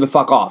head clear the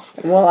fuck off.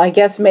 Well, I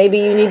guess maybe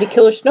you need to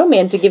kill a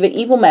snowman to give it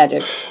evil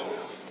magic.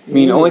 I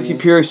mean, only if you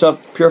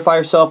purify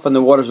yourself in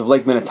the waters of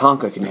Lake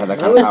Minnetonka can you have that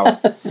kind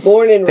of power.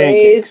 Born and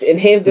raised in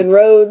Hampton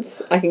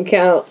Roads. I can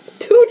count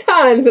 2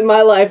 times in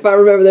my life I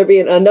remember there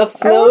being enough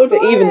snow to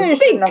even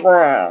think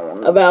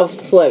about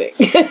sledding.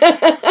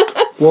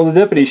 Well, the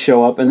deputies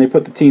show up and they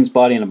put the teen's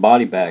body in a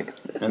body bag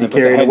and they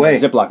carry it away.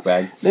 In a Ziploc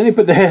bag. Then they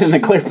put the head in a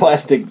clear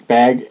plastic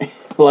bag,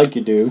 like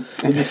you do,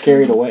 and just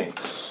carry it away.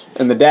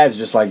 And the dad's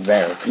just like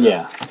there.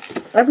 Yeah.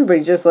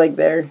 Everybody just like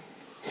there.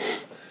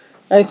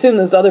 I assume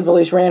those other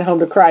bullies ran home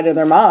to cry to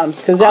their moms,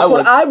 because that's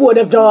what I would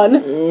have done.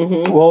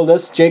 Mm-hmm. Well,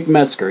 that's Jake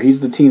Metzger.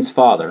 He's the teen's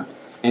father,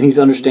 and he's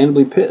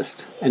understandably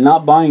pissed and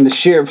not buying the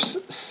sheriff's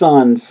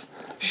son's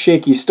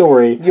shaky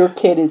story. Your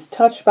kid is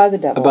touched by the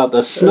devil. About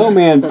the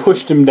snowman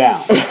pushed him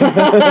down.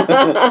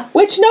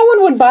 Which no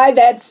one would buy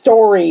that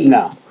story.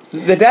 No.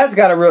 The dad's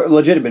got a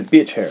legitimate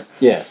bitch hair.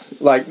 Yes.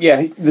 Like,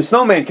 yeah, the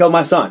snowman killed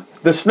my son.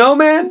 The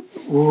snowman?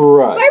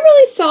 Right. I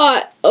really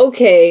thought,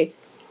 okay,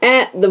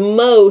 at the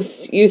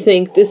most, you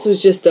think this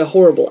was just a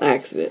horrible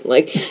accident.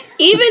 Like,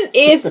 even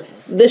if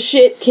the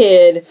shit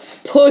kid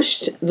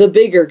pushed the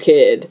bigger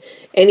kid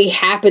and he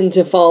happened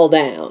to fall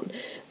down,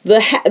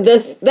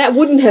 that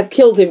wouldn't have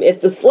killed him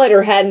if the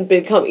sledder hadn't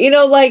been coming. You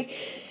know, like,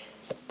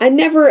 I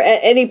never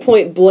at any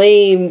point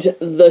blamed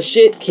the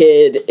shit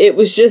kid. It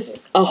was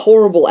just a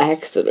horrible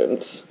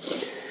accident.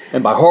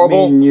 And by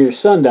horrible, I mean, your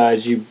son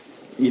dies, you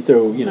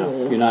throw,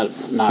 you're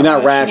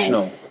not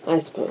rational. I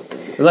suppose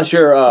not. Unless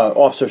you're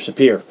Officer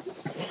Sapir.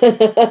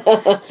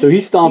 So he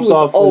stomps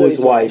off with his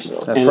wife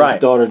and his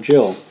daughter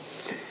Jill.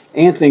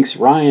 Ann thinks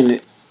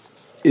Ryan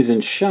is in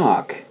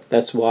shock.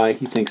 That's why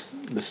he thinks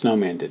the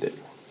snowman did it.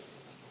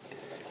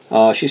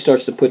 She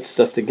starts to put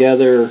stuff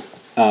together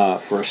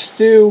for a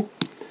stew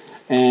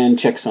and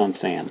checks on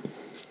Sam.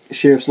 The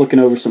sheriff's looking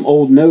over some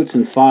old notes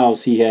and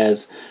files he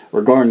has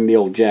regarding the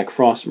old Jack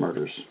Frost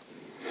murders.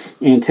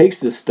 Ann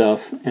takes this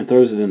stuff and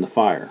throws it in the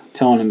fire,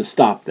 telling him to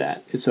stop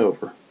that. It's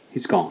over.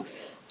 He's gone.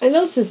 I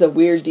know this is a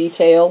weird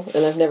detail,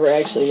 and I've never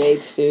actually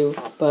made stew,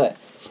 but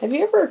have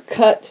you ever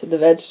cut the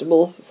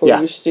vegetables for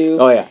your stew?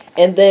 Oh, yeah.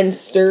 And then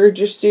stirred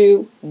your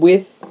stew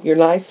with your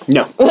knife?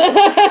 No.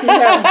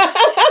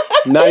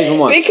 Not even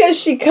once. Because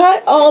she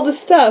cut all the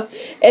stuff,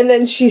 and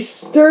then she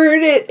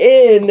stirred it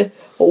in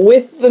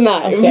with the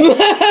knife.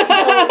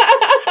 Okay.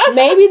 So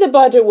maybe the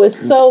budget was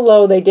so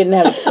low they didn't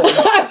have a spoon.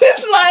 I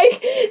was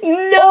like,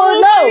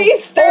 nobody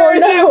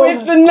stirs it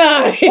with the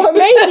knife. Or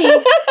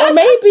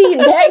maybe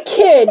that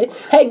kid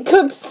had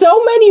cooked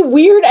so many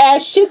weird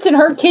ass shits in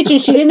her kitchen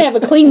she didn't have a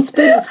clean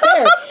spoon to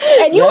spare.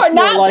 And you are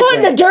not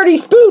putting a dirty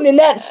spoon in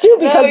that stew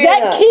because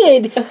that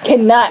kid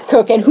cannot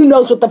cook, and who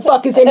knows what the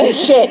fuck is in his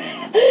shit.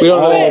 We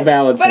don't know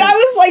valid But things. I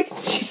was like,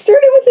 she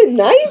stirred it with a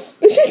knife?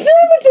 She stirred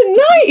it with a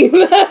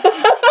knife.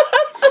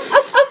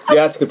 Yeah,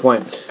 that's a good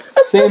point.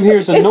 Sam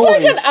hears a It's noise.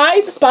 like an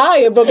I Spy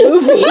of a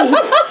movie.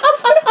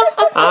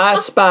 I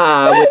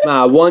spy with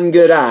my one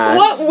good eye.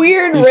 What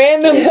weird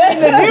random thing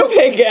did you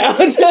pick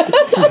out?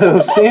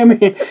 So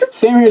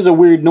Sam hears a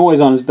weird noise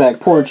on his back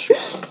porch,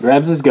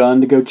 grabs his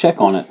gun to go check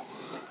on it.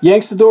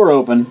 Yanks the door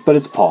open, but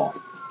it's Paul.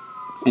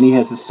 And he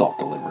has his salt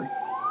delivery.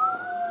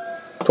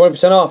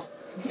 20% off.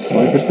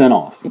 20%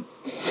 off.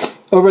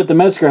 Over at the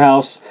Metzger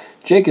house,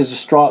 Jake is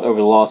distraught over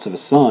the loss of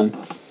his son.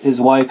 His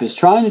wife is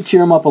trying to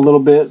cheer him up a little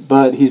bit,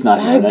 but he's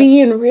not hearing I'm it.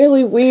 being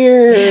really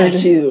weird. Yeah,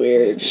 she's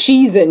weird.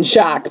 She's in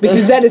shock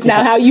because that is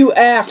not how you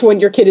act when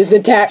your kid is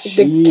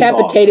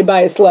decapitated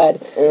by a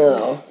sled.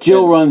 Ew.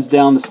 Jill runs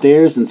down the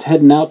stairs and's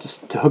heading out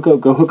to hook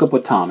up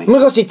with Tommy. I'm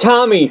gonna go see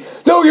Tommy.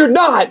 No, you're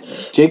not.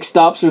 Jake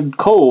stops her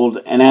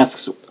cold and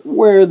asks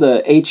where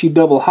the HE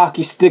double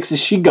hockey sticks is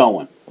she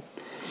going?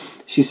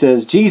 She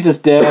says, Jesus,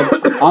 Dad,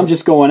 I'm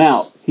just going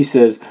out. He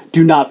says,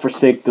 do not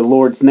forsake the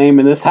Lord's name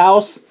in this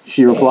house.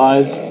 She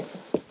replies,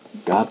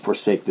 God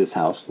forsake this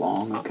house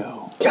long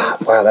ago.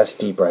 God, wow, that's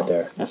deep right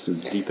there. That's some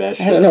deep ass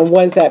shit. I don't know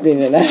what's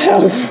happening in that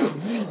house.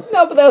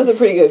 No, but that was a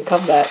pretty good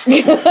comeback.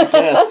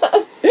 Yes.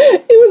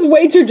 It was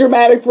way too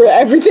dramatic for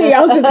everything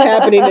else that's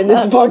happening in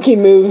this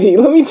fucking movie.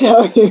 Let me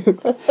tell you.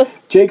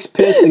 Jake's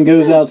pissed and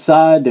goes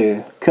outside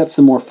to cut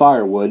some more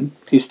firewood.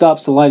 He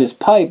stops to light his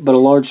pipe, but a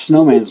large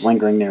snowman's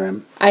lingering near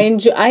him. I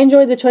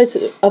enjoy the choice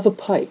of a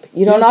pipe.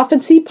 You don't often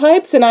see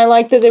pipes, and I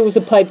like that there was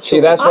a pipe choice. See,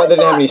 that's why they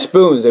didn't have any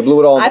spoons. They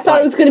blew it all in I the thought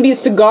pipe. it was going to be a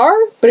cigar,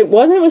 but it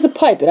wasn't. It was a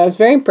pipe, and I was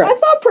very I impressed.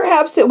 thought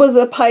perhaps it was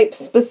a pipe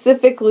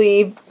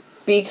specifically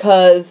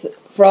because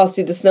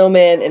Frosty the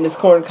Snowman and his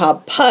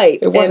corncob pipe.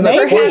 It wasn't and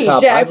a perhaps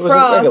corncob Jack pipe, it was a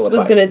Frost regular was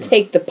pipe. going to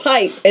take the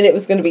pipe, and it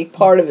was going to be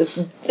part of his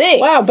thing.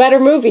 Wow, better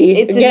movie.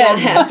 It did Again. not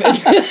happen.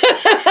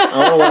 I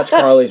want to watch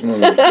Carly's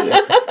movie.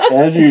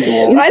 As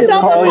usual. I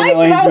saw the Harley pipe,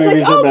 and I was Lane's like,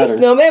 movies are oh, the better.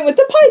 snowman with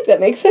the pipe. That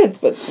makes sense.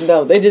 But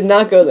no, they did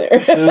not go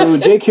there. So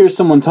Jake hears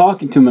someone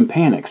talking to him and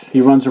panics.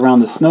 He runs around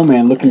the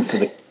snowman looking for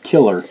the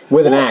killer.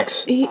 With an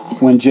axe.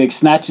 When Jake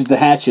snatches the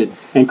hatchet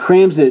and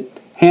crams it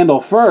handle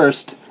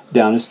first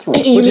down his throat.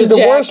 Which is the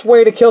worst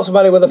way to kill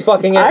somebody with a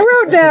fucking axe.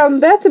 I wrote down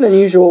that's an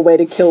unusual way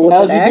to kill with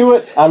How an does he axe. do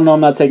it? I don't know. I'm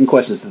not taking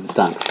questions at this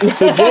time.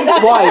 So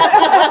Jake's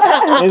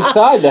wife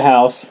inside the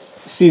house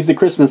sees the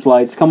Christmas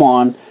lights come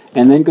on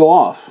and then go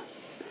off.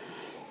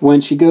 When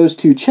she goes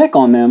to check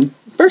on them,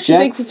 First, she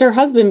Jack- thinks it's her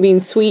husband being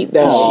sweet,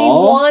 though. She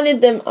Aw.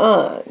 wanted them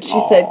on. She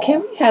said,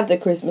 "Can we have the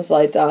Christmas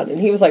lights on?" And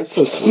he was like,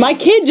 My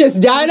kid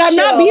just died. I'm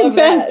not "Show being of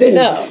that." festive.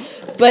 No.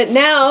 But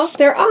now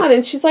they're on,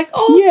 and she's like,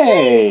 "Oh,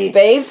 Yay. thanks,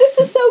 babe. This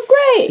is so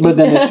great." but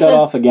then they shut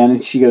off again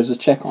and she goes to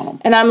check on them.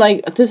 And I'm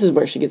like, this is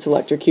where she gets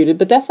electrocuted,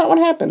 but that's not what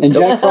happened. And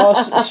Jack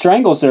Frost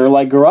strangles her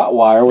like garrote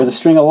wire with a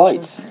string of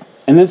lights.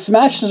 And then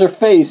smashes her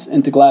face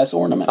into glass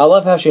ornaments. I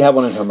love how she had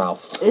one in her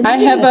mouth. And I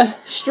then have a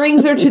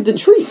strings her to the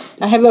tree.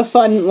 I have a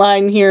fun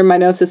line here in my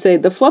notes that say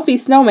the fluffy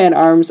snowman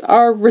arms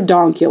are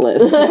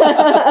redonkulous.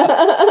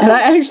 And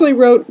I actually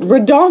wrote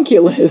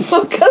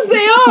redonkulous. Because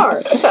they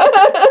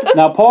are.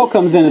 Now Paul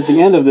comes in at the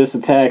end of this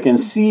attack and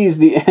sees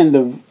the end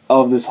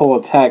of this whole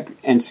attack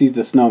and sees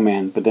the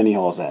snowman, but then he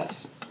hauls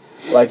ass.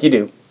 Like you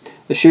do.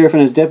 The sheriff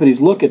and his deputies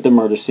look at the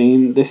murder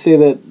scene. They say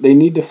that they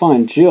need to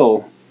find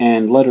Jill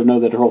and let her know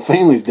that her whole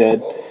family's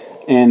dead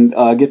and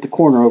get the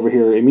coroner over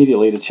here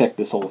immediately to check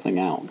this whole thing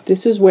out.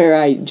 This is where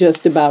I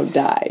just about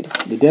died.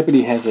 The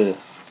deputy has a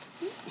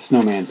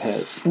snowman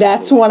Pez.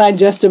 That's when I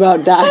just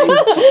about died.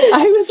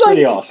 I was like,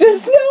 Pretty awesome. the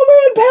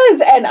snowman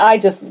Pez, and I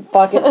just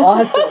fucking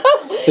lost it.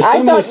 There's so I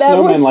many thought that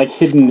snowmen was like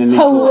hidden in these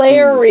little scenes.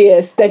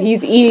 hilarious that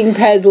he's eating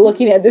Pez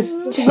looking at this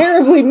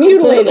terribly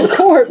mutilated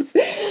corpse.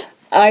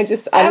 I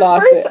At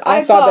lost first, it.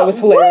 I thought that was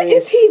hilarious. What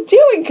is he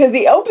doing? Because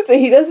he opens it.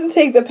 He doesn't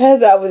take the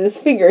Pez out with his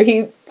finger.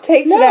 He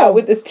takes it No. out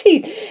with his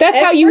teeth. That's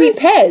At how you eat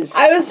first, Pez.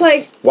 I was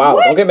like, Wow,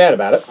 what don't get mad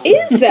about it.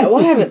 is that? Well,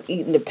 I haven't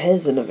eaten a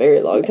Pez in a very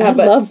long time. I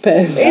but love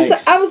Pez.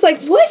 it's, I was like,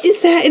 what is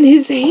that in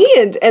his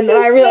hand? And then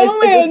I realized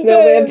it's a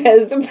snowman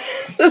Pez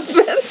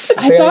dispenser.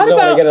 I thought don't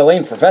about. get a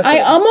lane for festivals.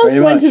 I almost Pretty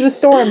went much. to the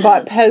store and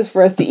bought Pez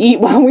for us to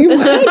eat while we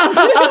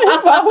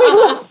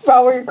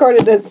while we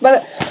recorded this,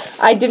 but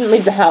I didn't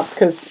leave the house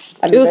because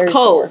It was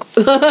cold.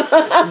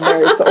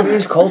 Very sore. It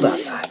is cold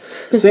outside.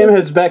 Sam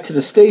heads back to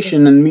the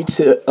station and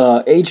meets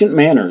Agent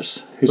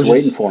Manners, who's Which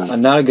waiting is for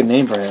him. Not a good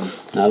name for him.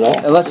 Not at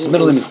all. Unless his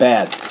middle name is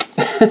bad.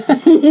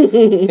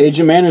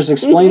 Agent Manners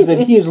explains that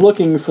he is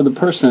looking for the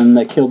person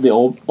that killed the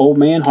old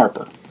man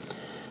Harper,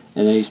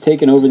 and that he's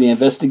taken over the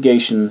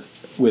investigation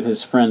with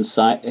his friend,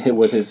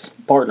 with his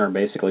partner,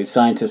 basically,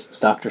 scientist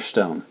Dr.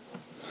 Stone.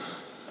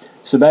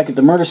 So back at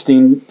the murder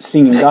scene,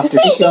 Dr.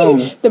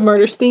 Stone, The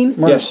murder scene.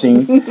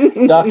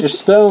 Dr.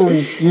 Stone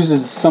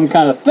uses some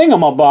kind of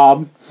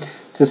thingamabob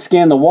to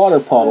scan the water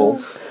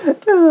puddle,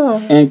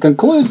 and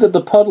concludes that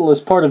the puddle is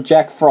part of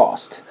Jack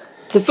Frost.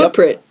 It's a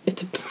footprint.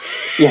 It's a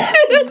Yeah.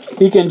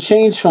 He can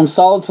change from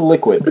solid to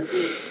liquid.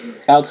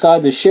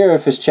 Outside, the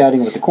sheriff is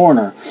chatting with the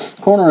coroner.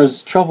 The coroner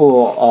has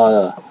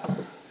trouble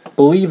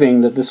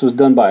believing that this was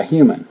done by a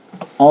human.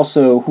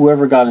 Also,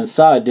 whoever got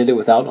inside did it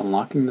without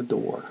unlocking the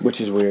door. Which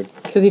is weird.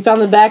 Because he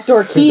found the back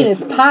door key in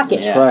his pocket.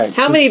 Yeah. Right.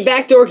 How many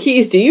backdoor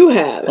keys do you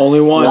have?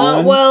 Only one.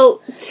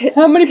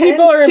 How many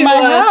people are in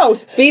my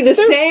house? Be the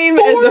same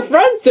as the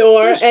front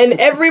door, and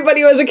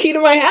everybody who has a key to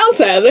my house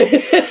has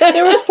it.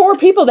 There was 4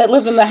 people that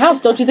lived in the house.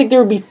 Don't you think there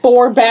would be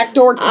 4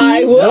 backdoor keys?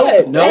 I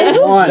would. No. And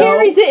who One.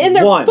 carries it in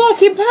their One.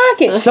 fucking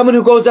pocket? Someone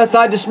who goes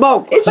outside to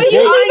smoke. It's But you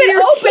on leave it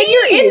your open,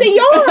 you're in the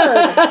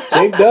keys.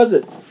 yard. Jake does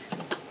it.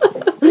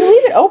 You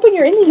leave it open,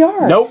 you're in the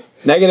yard. Nope.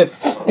 Negative.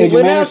 He Agent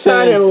went Manners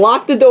outside says, and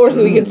locked the door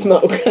so we could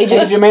smoke.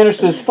 Agent Manners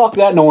says, fuck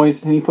that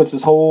noise, and he puts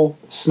his whole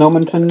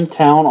Snowmanton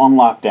town on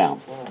lockdown.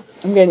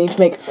 I'm going to need to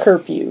make a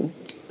curfew.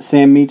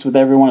 Sam meets with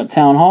everyone at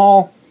town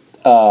hall,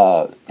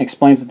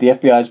 explains that the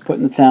FBI is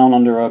putting the town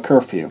under a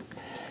curfew.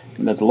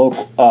 And that the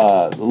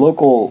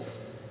local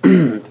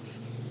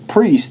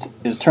priest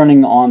is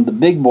turning on the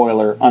big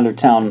boiler under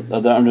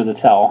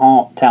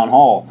the town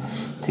hall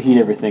to heat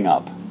everything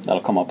up.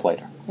 That'll come up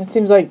later. It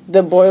seems like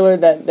the boiler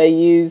that they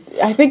use.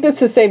 I think that's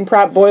the same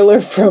prop boiler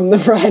from the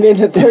Friday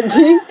the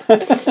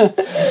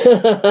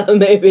 13th.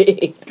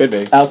 Maybe. Could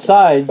be.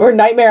 Outside, Or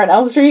Nightmare on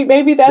Elm Street,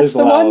 maybe that's there's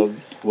the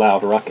one.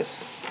 loud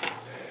ruckus.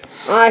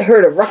 I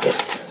heard a ruckus.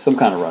 Some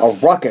kind of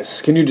ruckus. A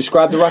ruckus. Can you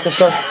describe the ruckus,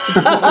 sir?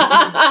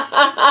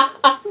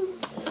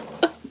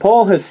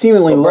 Paul has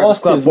seemingly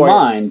lost his for you.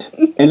 mind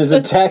and is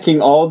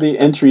attacking all the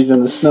entries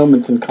in the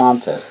Snowman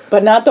contest,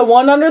 But not the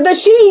one under the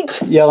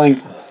sheet. yelling,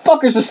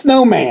 "Fucker's a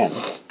snowman!"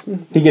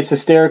 He gets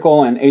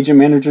hysterical, and Agent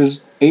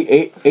Manners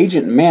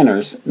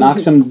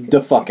knocks him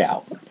the fuck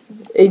out.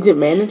 Agent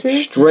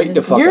managers? Straight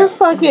the fuck Your out.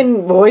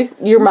 fucking voice,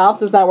 your mouth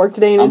does not work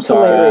today, and I'm it's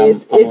sorry,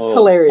 hilarious. I'm It's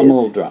hilarious. I'm a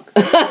little drunk.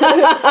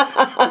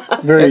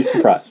 Very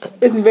surprised.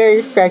 It's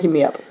very cracking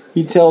me up.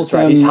 He tells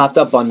Right, him he's hopped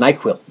up on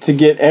NyQuil. to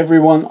get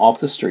everyone off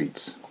the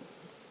streets.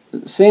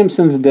 Sam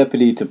sends a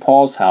deputy to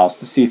Paul's house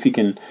to see if he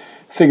can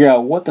figure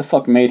out what the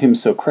fuck made him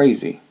so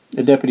crazy.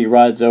 The deputy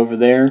rides over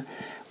there,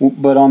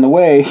 but on the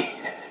way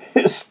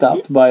is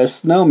stopped by a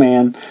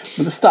snowman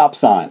with a stop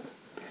sign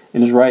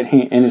in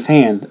his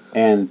hand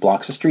and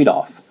blocks the street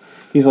off.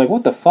 He's like,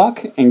 "What the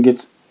fuck?" and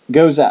gets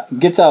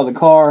out of the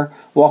car,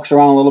 walks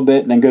around a little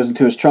bit, and then goes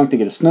into his trunk to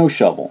get a snow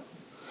shovel.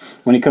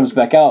 When he comes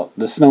back out,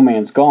 the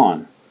snowman's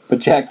gone, but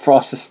Jack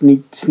Frost has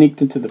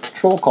sneaked into the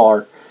patrol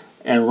car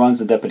and runs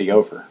the deputy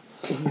over.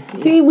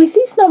 See, we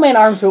see snowman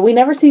arms, but we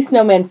never see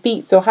snowman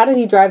feet, so how did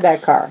he drive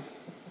that car?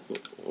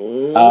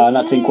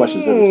 Not taking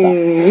questions at this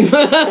time.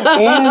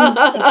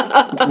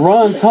 And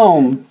runs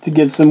home to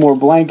get some more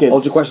blankets.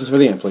 Hold your questions for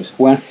the end, please.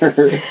 When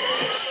her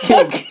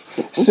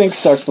sink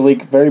starts to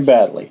leak very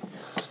badly.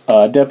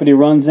 Deputy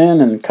runs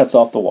in and cuts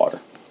off the water.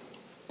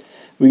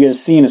 We get a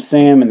scene of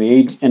Sam and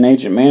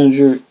Agent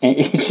Manners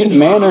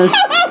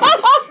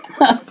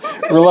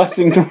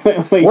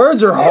reluctantly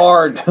Words are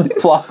hard.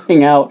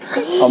 plotting out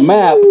a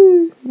map,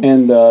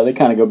 and they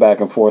kind of go back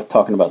and forth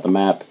talking about the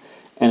map,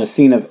 and a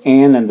scene of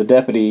Anne and the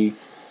deputy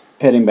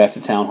heading back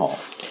to town hall.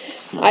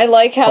 I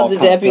like how All the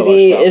kind of filler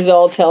deputy stuff. is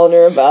all telling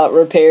her about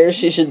repairs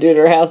she should do in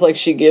her house like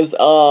she gives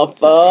a fuck.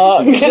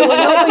 Talking,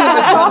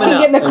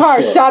 get in the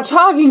car. Stop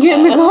talking, get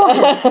in the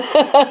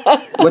car.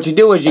 What you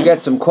do is you get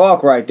some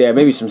caulk right there,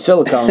 maybe some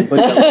silicone,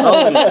 put the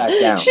phone back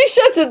down. She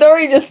shuts the door,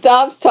 he just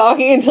stops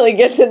talking until he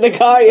gets in the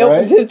car, he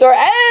opens Right. his door,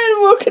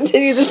 and we'll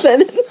continue the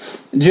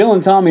sentence. Jill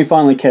and Tommy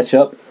finally catch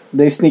up.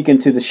 They sneak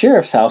into the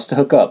sheriff's house to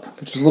hook up,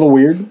 which is a little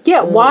weird.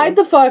 Yeah, why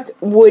the fuck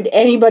would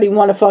anybody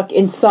want to fuck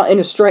in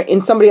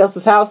somebody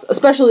else's house,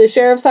 especially a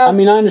sheriff's house? I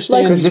mean, I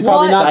understand Like, he's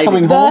probably not what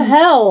coming the home,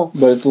 hell?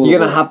 but it's a little You're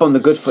gonna weird. hop on the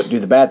good foot and do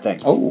the bad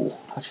thing. Oh,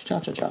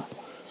 cha-cha-cha-cha.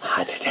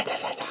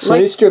 So Like-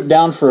 they strip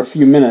down for a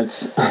few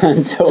minutes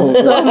until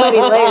So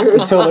many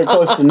layers. until they're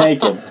close to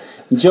naked.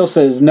 And Jill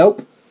says,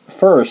 nope,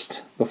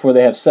 first, before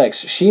they have sex,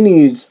 she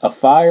needs a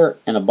fire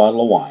and a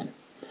bottle of wine.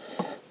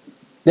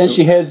 Then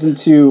she heads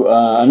into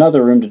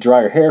another room to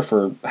dry her hair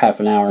for half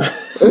an hour.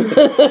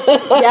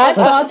 Yeah,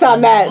 thoughts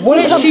on that. What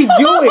is she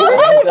doing?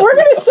 We're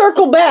gonna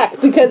circle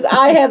back because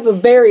I have a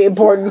very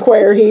important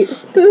query.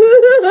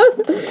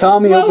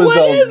 Tommy Well, opens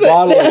what is a it?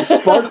 bottle of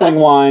sparkling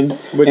wine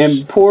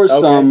and pours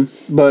some,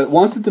 but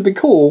wants it to be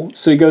cool,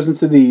 so he goes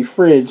into the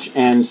fridge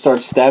and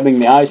starts stabbing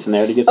the ice in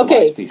there to get some ice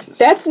Okay, pieces.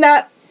 that's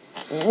not.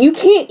 You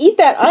can't eat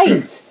that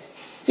ice.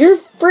 Your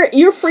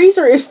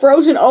freezer is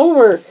frozen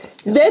over.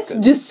 That's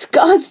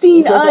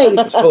disgusting ice.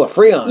 It's full of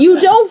Freon. You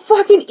don't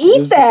fucking This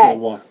eat is just a that.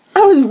 little water.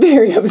 I was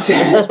very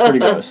upset. Pretty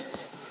gross.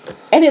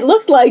 And it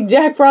looked like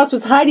Jack Frost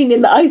was hiding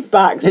in the ice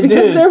box It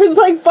because did. there was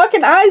like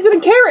fucking eyes and a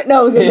carrot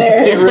nose in It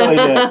there. really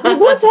did. Like,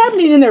 what's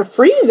happening in their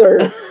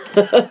freezer?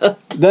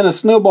 Then a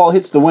snowball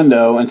hits the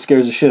window and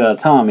scares the shit out of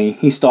Tommy.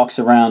 He stalks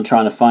around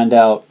trying to find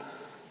out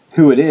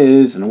who it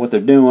is and what they're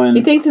doing.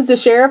 He thinks it's the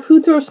sheriff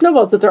who throws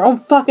snowballs at their own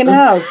fucking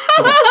house.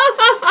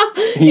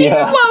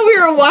 Yeah. While we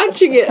were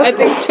watching it, I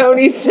think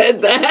Tony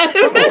said that.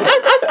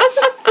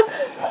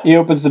 He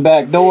opens the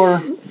back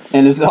door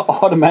and is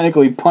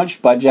automatically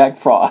punched by Jack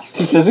Frost.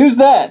 He says, "Who's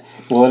that?"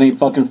 Well, it ain't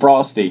fucking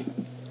Frosty.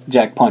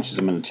 Jack punches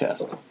him in the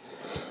chest.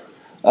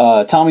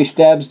 Tommy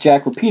stabs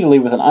Jack repeatedly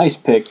with an ice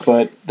pick,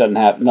 but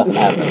nothing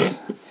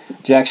happens.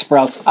 Jack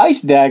sprouts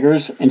ice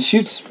daggers and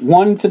shoots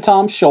one to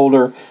Tom's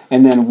shoulder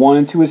and then one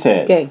into his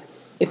head. Okay,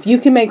 if you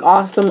can make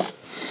awesome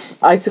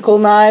icicle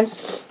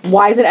knives,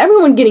 why isn't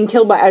everyone getting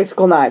killed by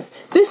icicle knives?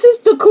 This is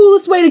the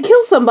coolest way to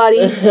kill somebody,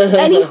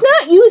 and he's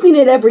not using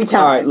it every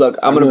time. All right, look,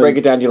 I'm going to Really? break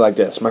it down to you like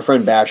this. My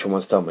friend Basher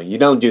once told me, you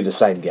don't do the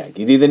same gag.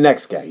 You do the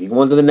next gag. You go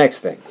on to the next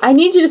thing. I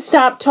need you to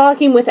stop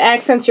talking with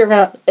accents. You're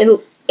going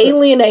to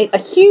alienate a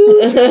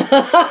huge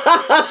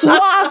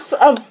swath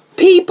of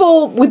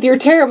people with your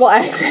terrible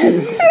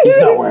accents. He's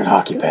not wearing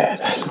hockey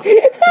pads. Stop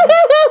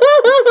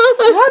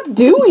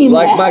doing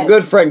Like that. my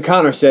good friend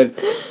Connor said,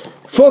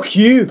 fuck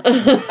you.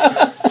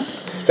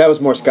 That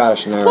was more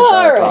Scottish than Irish. All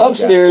I right.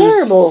 apologize. Upstairs.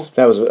 Terrible.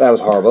 That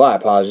was horrible. I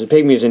apologize.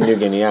 Pygmies in New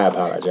Guinea. I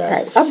apologize.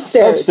 Alright,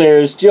 upstairs.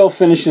 Upstairs, Jill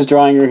finishes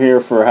drying her hair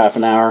for half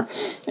an hour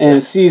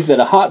and sees that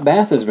a hot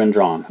bath has been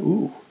drawn.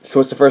 Ooh. So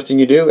what's the first thing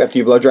you do after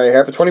you blow dry your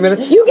hair for 20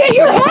 minutes? You get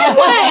your head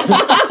wet!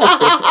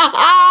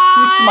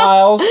 She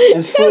smiles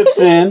and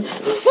slips in.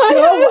 So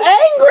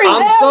angry!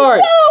 I'm sorry.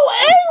 So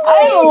angry!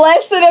 I have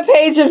less than a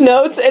page of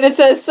notes, and it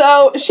says,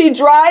 so she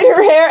dried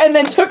her hair and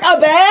then took a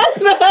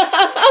bath?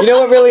 You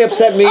know what really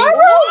upset me? I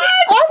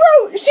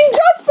wrote, she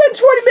just spent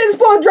 20 minutes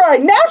blow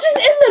drying. Now she's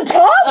in the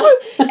tub?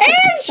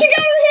 And she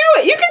got her hair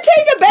wet. You can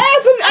take a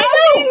bath without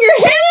getting your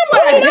hair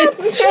wet.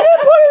 She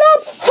didn't put it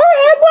up. Her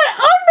head went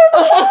under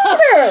the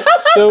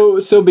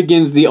water. So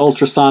begins the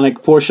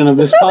ultrasonic portion of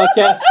this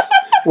podcast,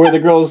 where the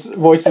girls'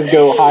 voices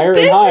go higher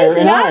and higher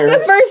and higher. This is not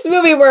the first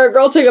movie where a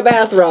girl took a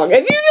bath wrong. If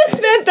you just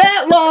spent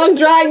that long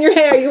drying your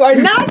hair, you are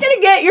not going to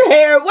get your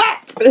hair wet.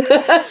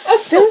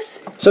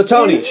 So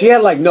Tony, she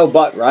had like no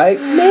butt, right?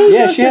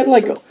 Yeah, she had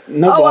like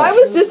no. Oh, I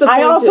was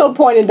disappointed. I also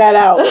pointed that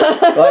out.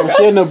 Like,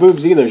 she had no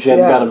boobs either. She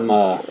hadn't got them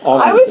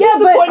all. I was Yeah,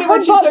 but disappointed her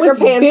when she butt took her was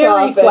pants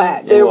very off.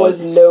 flat. And there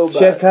was no butt.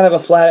 She had kind of a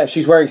flat.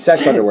 She's wearing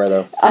sex underwear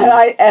though.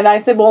 And I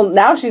said, well,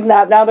 now she's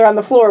not. Now they're on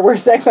the floor where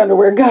sex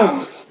underwear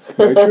goes.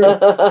 Very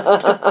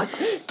true.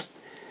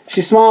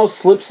 She smiles,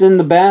 slips in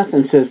the bath,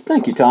 and says,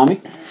 "Thank you, Tommy."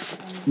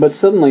 But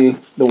suddenly,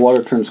 the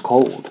water turns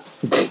cold.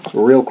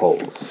 Real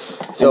cold.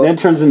 And then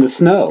turns into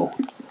snow.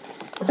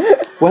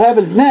 What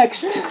happens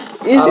next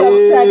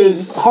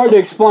is hard to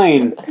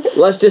explain.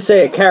 Let's just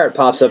say a carrot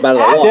pops up out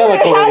of the water.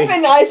 After it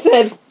happened, I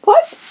said,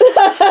 what?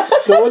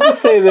 So we'll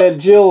just say that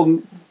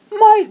Jill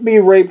might be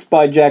raped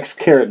by Jack's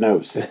carrot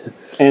nose,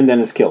 and then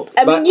is killed.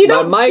 I mean, you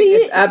don't Mike, see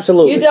it's it.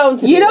 absolutely. You don't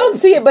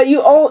See it, but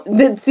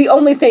that's the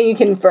only thing you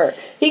can infer.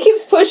 He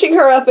keeps pushing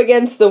her up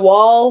against the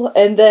wall,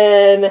 and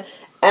then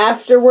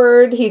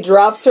afterward, he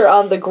drops her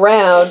on the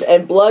ground,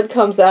 and blood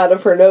comes out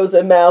of her nose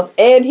and mouth,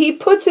 and he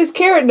puts his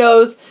carrot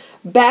nose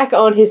back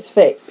on his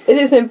face. It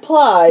is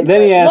implied. Then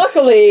he asks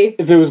luckily,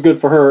 if it was good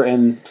for her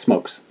and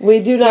smokes.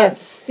 we do not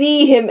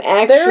see him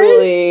There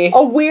actually. is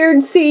a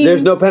weird scene.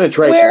 There's no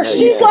penetration. where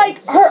she's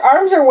like, her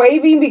arms are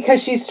waving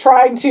because she's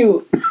trying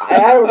to, I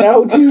don't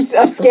know, to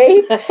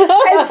escape.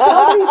 And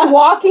somebody's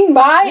walking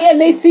by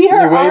and they see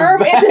her They wave arm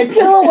back. in the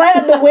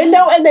silhouette of the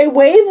window and they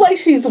wave like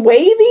she's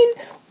waving.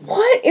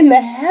 What in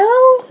the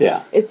hell?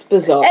 Yeah. It's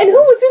bizarre. And who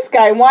was this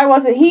guy and why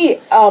wasn't he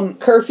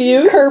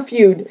Curfew?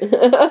 curfewed?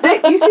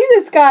 You see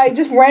this guy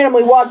just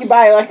randomly walking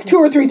by like 2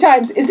 or 3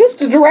 times. Is this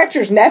the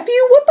director's nephew?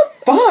 What the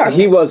fuck?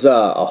 He was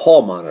a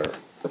hall monitor.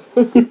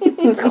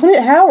 It's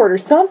Clint Howard or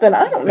something.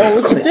 I don't know.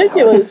 It's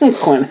ridiculous.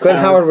 Clint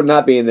Howard would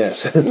not be in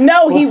this.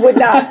 No, he would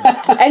not.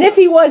 And if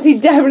he was, he'd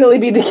definitely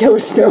be the killer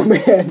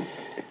snowman.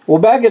 Well,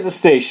 back at the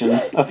station,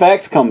 a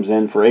fax comes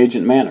in for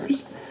Agent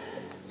Manners.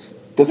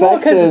 The Well,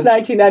 fax because says...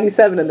 it's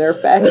 1997 and they're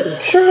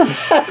faxes. Sure.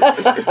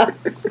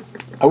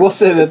 I will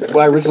say that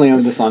I originally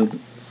owned this on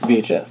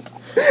VHS.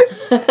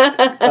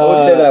 I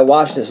would say that I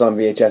watched this on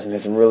VHS and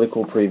had some really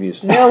cool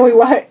previews. No,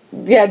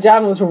 yeah,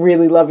 John was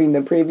really loving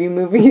the preview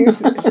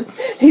movies.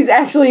 He's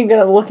actually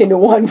going to look into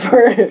one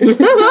first.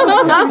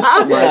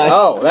 I'm like,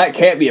 oh, that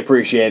can't be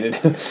appreciated.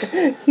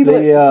 He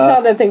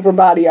saw that thing for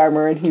body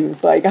armor and he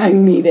was like, I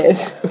need it.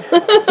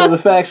 So the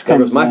fax That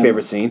comes was my in.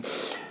 favorite scene.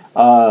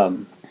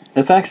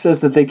 The fax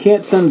says that they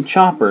can't send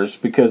choppers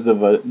because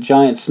of a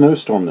giant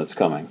snowstorm that's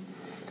coming.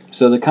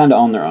 So they're kind of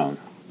on their own.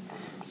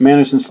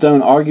 Manners and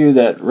Stone argue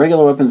that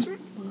regular weapons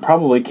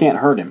probably can't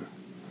hurt him.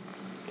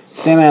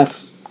 Sam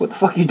asks, "What the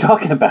fuck are you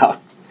talking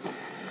about?"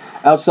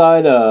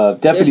 Outside, They're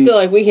deputies... still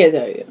like, we can't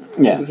tell you.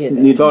 Yeah, We can't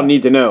You don't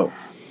need to know.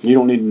 You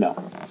don't need to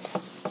know.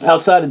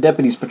 Outside, a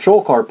deputy's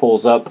patrol car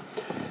pulls up,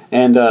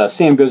 and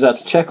Sam goes out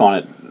to check on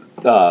it.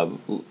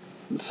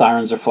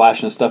 Sirens are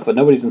flashing and stuff, but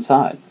nobody's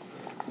inside.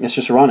 It's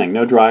just running,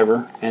 no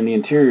driver, and the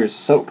interior's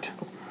soaked.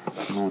 I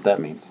don't know what that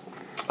means.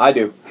 I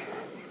do.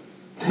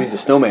 It means the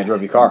snowman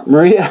drove your car.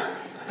 Maria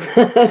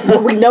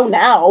Well, we know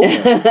now.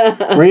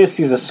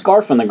 sees a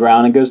scarf on the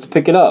ground and goes to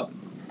pick it up.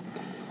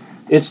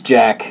 It's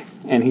Jack,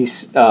 and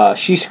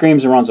she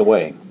screams and runs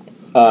away.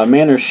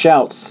 Manners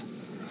shouts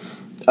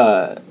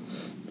that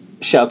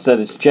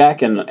it's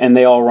Jack, and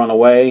they all run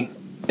away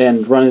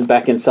and run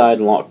back inside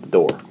and lock the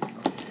door.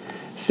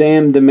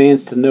 Sam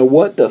demands to know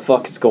what the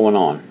fuck is going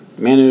on.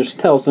 Manners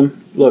tells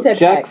him, "Look,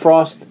 Jack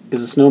Frost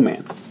is a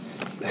snowman."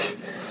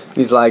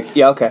 He's like,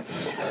 yeah, okay.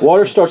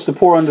 Water starts to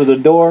pour under the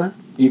door.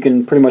 You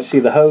can pretty much see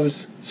the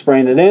hose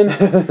spraying it in.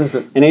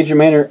 And Agent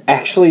Manor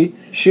actually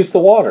shoots the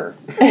water.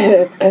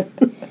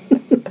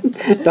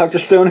 Dr.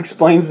 Stone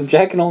explains that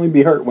Jack can only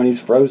be hurt when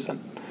he's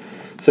frozen.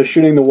 So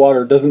shooting the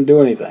water doesn't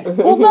do anything.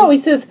 Well, no, he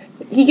says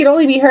he can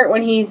only be hurt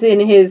when he's in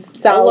his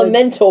solid...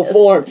 Elemental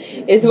form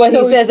is what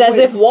he says, as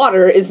if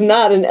water is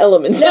not an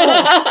element.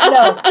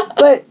 No,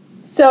 but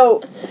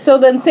so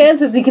then Sam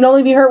says he can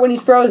only be hurt when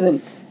he's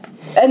frozen.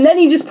 And then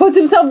he just puts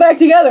himself back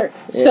together.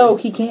 Yeah. So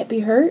he can't be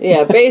hurt?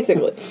 Yeah,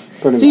 basically.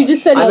 Pretty So you much.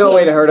 just said... I know a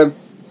way to hurt him.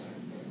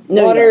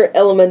 No, Water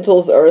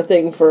elementals are a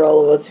thing for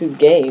all of us who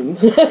game.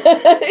 He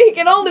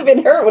can only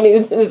been hurt when he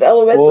was in his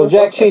elemental. Well,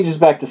 Jack form. changes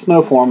back to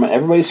snow form, and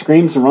everybody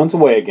screams and runs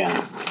away again.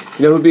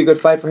 You know who'd be a good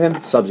fight for him?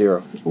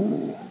 Sub-Zero.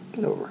 Ooh,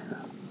 get over here.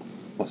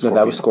 What's No,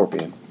 that was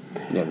Scorpion.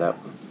 Yeah, that.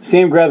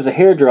 Sam grabs a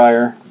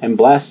hairdryer and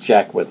blasts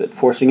Jack with it,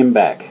 forcing him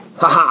back.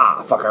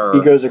 Ha-ha, fucker. He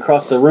goes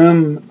across the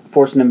room,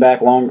 forcing him back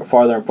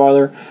farther and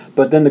farther,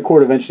 but then the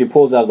cord eventually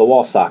pulls out of the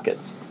wall socket,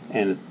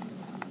 and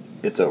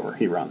it's over.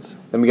 He runs.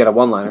 Then we got a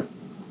one-liner.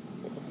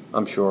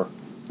 I'm sure.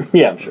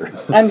 Yeah, I'm sure.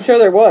 I'm sure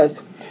there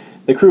was.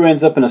 The crew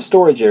ends up in a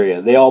storage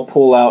area. They all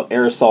pull out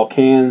aerosol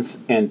cans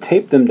and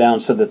tape them down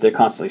so that they're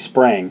constantly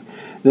spraying.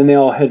 Then they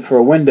all head for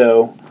a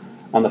window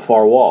on the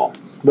far wall.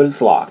 But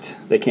it's locked.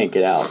 They can't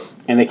get out.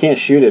 And they can't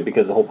shoot it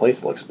because the whole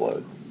place will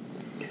explode.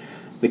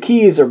 The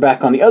keys are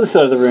back on the other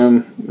side of the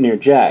room near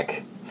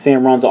Jack.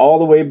 Sam runs all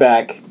the way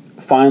back,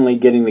 finally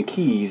getting the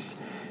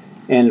keys,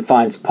 and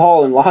finds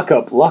Paul in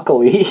lockup.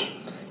 Luckily,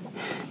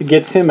 he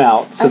gets him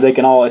out so they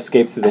can all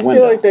escape through the I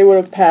window. feel like they would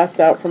have passed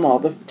out from all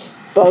the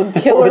bug Or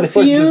killer they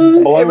would just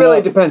fumes. blow It really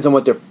up. depends on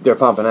what they're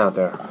pumping out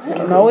there. I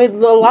don't know. A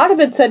lot of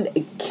it said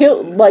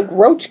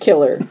roach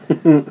killer.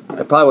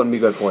 It probably wouldn't be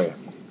good for you.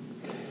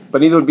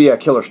 But neither would be a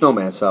killer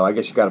snowman, so I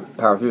guess you got to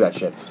power through that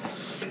shit.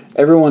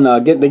 Everyone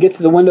they get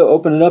to the window,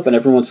 open it up, and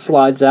everyone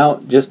slides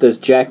out just as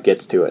Jack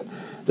gets to it.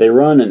 They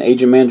run, and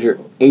Agent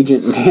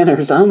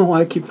Manners. I don't know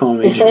why I keep calling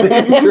him Agent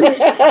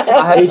Manners.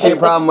 I had the same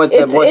problem with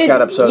the Boy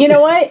Scout episode. You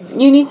know what?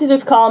 You need to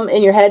just call him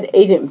in your head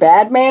Agent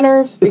Bad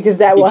Manners because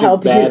that will Agent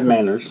help Bad you.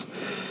 Manners.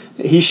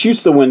 He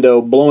shoots the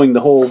window, blowing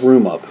the whole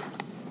room up.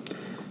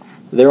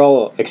 They're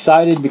all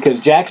excited because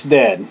Jack's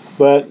dead,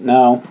 but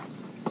no.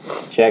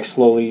 Jack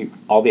slowly,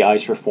 all the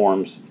ice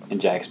reforms,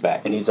 and Jack's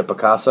back. And he's a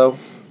Picasso.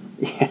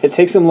 Yeah, it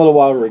takes him a little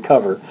while to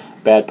recover.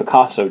 Bad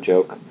Picasso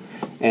joke.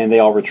 And they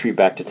all retreat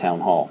back to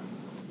Town Hall.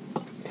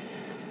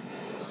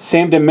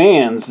 Sam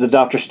demands that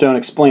Dr. Stone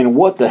explain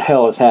what the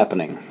hell is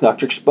happening.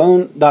 Dr.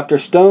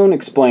 Stone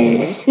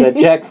explains that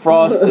Jack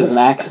Frost is an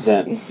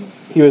accident.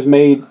 He was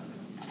made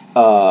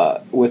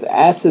with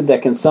acid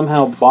that can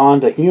somehow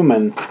bond a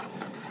human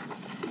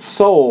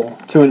soul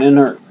to an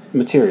inert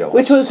material.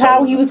 Which was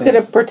how he was going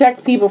to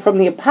protect people from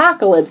the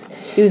apocalypse.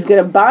 He was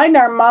going to bind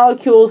our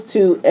molecules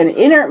to an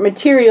inert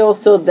material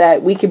so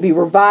that we could be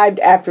revived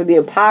after the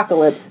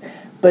apocalypse.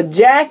 But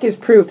Jack is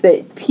proof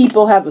that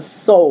people have a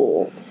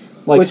soul.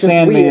 Like which is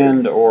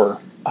Sandman weird. or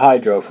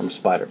Hydro from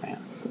Spider-Man,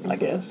 I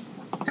guess.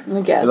 I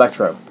guess.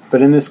 Electro.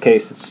 But in this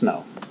case, it's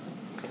snow.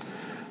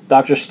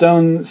 Dr.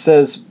 Stone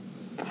says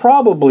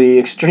probably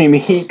extreme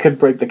heat could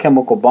break the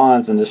chemical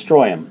bonds and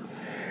destroy him.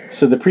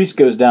 So the priest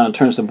goes down and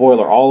turns the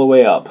boiler all the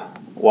way up,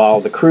 while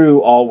the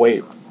crew all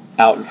wait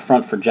out in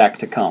front for Jack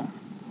to come.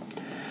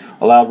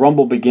 A loud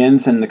rumble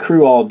begins, and the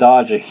crew all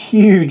dodge a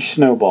huge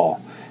snowball.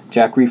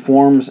 Jack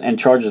reforms and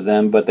charges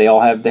them, but they all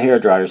have the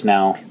hairdryers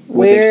now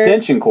with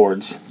extension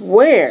cords.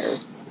 Where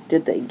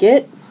did they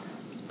get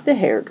the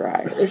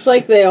hairdryer? It's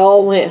like they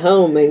all went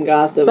home and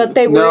got them. But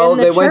they were in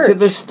the church. went to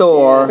the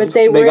store. But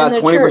they were got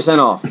in the 20% church.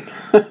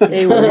 off.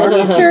 They were in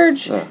the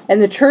church,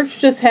 and the church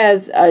just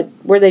has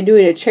were they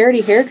doing a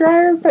charity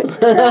hairdryer?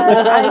 But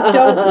I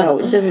don't know.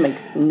 It doesn't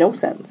make no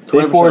sense.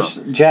 They force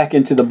Jack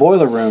into the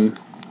boiler room,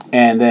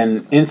 and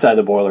then inside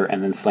the boiler,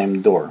 and then slam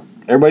the door.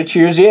 Everybody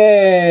cheers,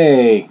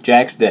 yay!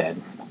 Jack's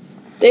dead.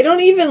 They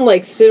don't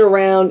even sit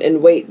around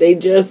and wait. They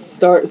just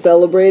start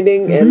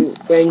celebrating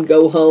and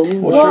go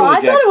home. Well, Well, surely I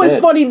thought Jack's it was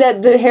dead. funny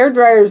that the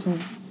hairdryers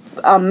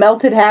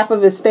melted half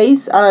of his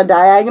face on a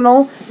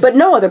diagonal, but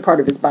no other part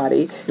of his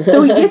body.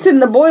 So he gets in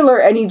the boiler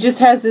and he just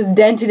has this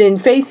dented in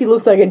face. He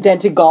looks like a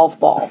dented golf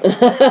ball.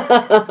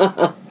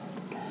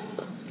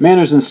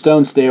 Manners and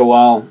Stone stay a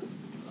while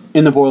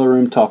in the boiler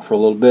room, talk for a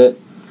little bit.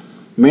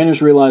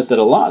 Manners realizes that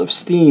a lot of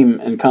steam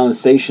and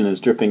condensation is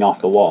dripping off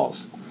the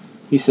walls.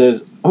 He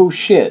says, "Oh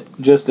shit,"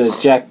 just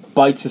as Jack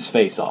bites his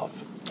face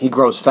off. He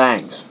grows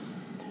fangs.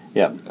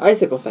 Yep.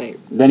 Icicle fangs.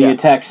 Then he Yeah.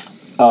 attacks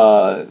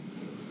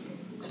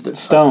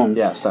Stone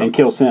and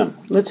kills him.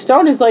 But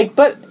Stone is like,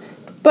 but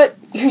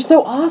you're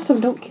so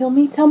awesome. Don't kill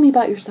me. Tell me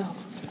about yourself.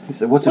 He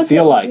said, "What's it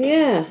feel like?"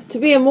 Yeah, to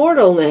be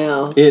immortal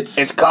now.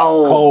 It's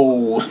cold.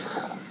 Cold.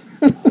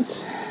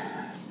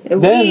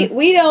 And Then-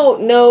 we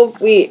don't know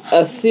if we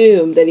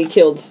assume that he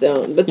killed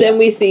Stone, but then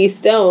we see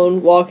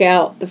Stone walk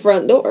out the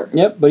front door.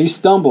 Yep, but he's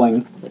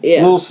stumbling a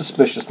Yeah. little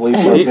suspiciously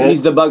for a bit.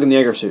 He's the bug in the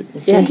egger suit.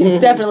 Yeah,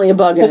 he's definitely a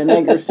bug in a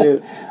nigger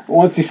suit.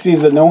 Once he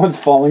sees that no one's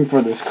falling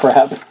for this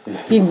crap,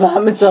 He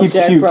vomits up he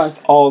Jack pukes Frost.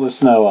 all the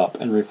snow up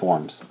and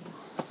reforms.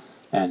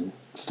 And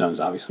Stone's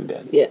obviously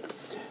dead.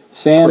 Yes.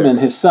 Sam Clearly. and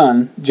his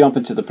son jump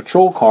into the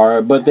patrol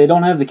car, but they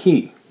don't have the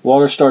key.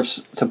 Water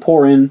starts to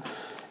pour in,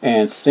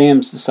 and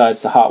Sam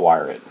decides to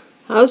hotwire it.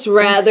 I was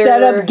rather...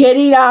 Instead of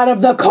getting out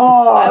of the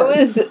car. I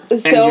was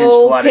Engines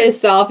so flooded.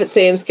 pissed off at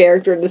Sam's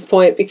character at this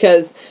point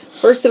because,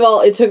 first of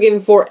all, it took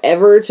him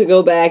forever to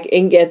go back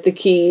and get the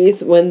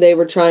keys when they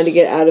were trying to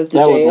get out of the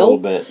That jail. was a little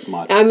bit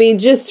much. I mean,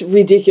 just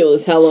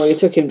ridiculous how long it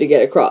took him to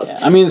get across. Yeah.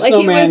 I mean, Like, he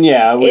Snowman, was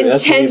yeah,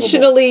 that's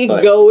intentionally believable,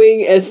 but-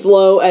 going as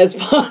slow as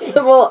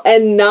possible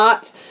and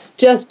not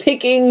just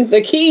picking the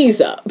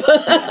keys up.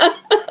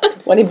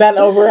 When he bent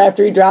over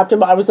after he dropped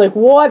him, I was like,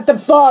 what the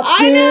fuck,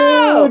 dude? I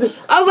know!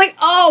 I was like,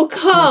 oh,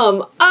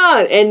 come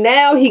on. And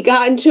now he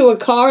got into a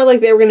car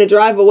like they were going to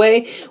drive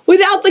away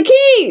without the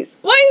keys.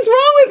 What is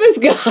wrong with this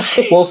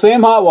guy? Well,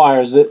 Sam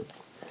hotwires it,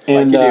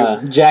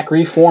 and Jack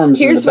reforms.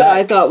 Here's in the what back.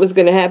 I thought was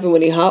going to happen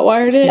when he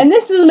hotwired it. And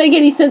this doesn't make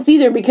any sense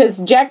either because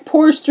Jack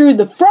pours through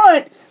the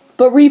front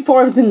but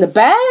reforms in the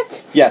back?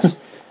 Yes.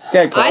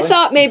 Good, I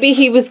thought maybe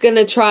he was going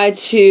to try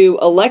to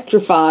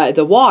electrify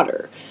the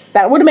water.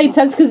 That would have made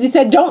sense because he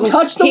said, don't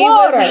touch the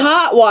water. He was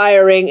hot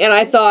wiring, and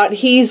I thought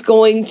he's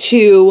going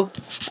to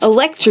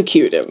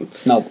electrocute him.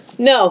 No.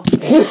 No.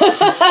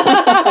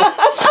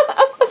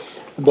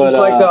 But, just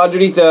like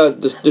underneath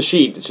the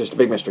sheet, it's just a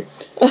big mystery.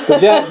 But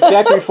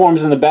Jack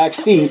reforms in the back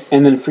seat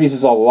and then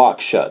freezes all the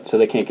locks shut so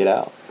they can't get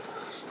out.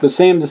 But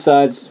Sam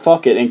decides,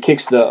 fuck it, and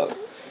kicks the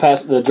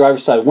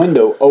driver's side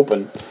window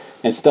open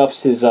and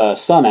stuffs his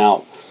son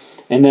out.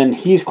 And then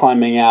he's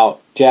climbing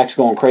out. Jack's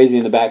going crazy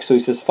in the back, so he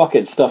says, fuck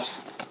it,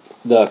 stuffs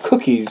the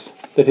cookies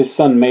that his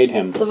son made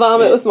him The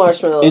vomit with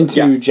marshmallows.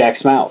 into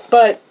Jack's mouth.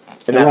 But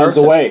and that runs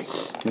away.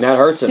 And that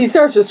hurts him. He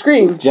starts to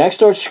scream. Jack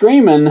starts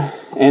screaming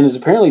and is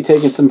apparently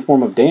taking some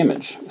form of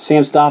damage.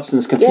 Sam stops and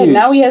is confused. Yeah,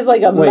 now he has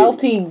like a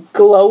melty,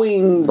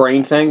 glowing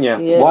brain thing, yeah.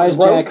 Why is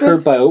Jack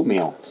hurt by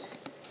oatmeal?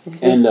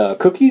 And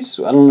cookies?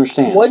 I don't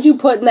understand. What'd you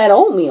put in that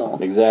oatmeal?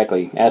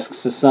 Exactly.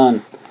 Asks his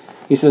son.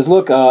 He says,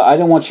 look, I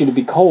don't want you to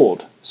be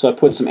cold, so I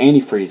put some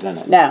antifreeze in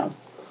it. Now.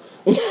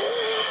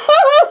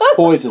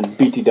 Poison,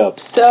 BT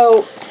dubs.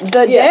 So,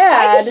 the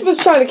dad... I just was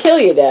trying to kill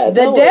you, Dad.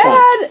 The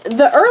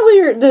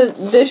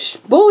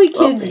bully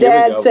kid's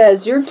dad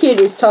says, your kid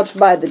is touched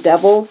by the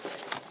devil.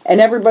 And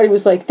everybody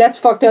was like, that's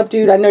fucked up,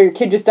 dude. I know your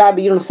kid just died,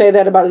 but you don't say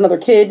that about another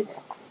kid.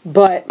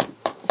 But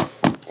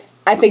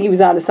I think he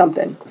was onto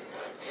something.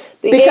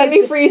 Because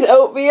antifreeze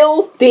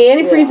oatmeal? The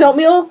antifreeze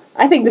oatmeal?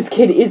 I think this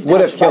kid is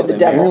touched by the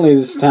devil. Apparently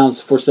this town's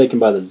forsaken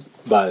by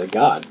the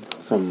god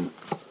from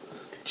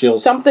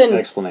Jill's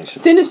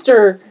explanation.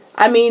 Sinister.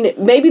 I mean,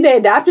 maybe they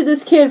adopted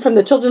this kid from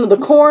the Children of the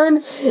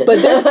Corn,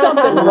 but there's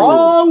something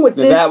wrong with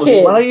this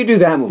kid. Why don't you do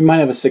that movie? He might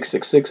have a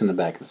 666 in the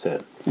back of his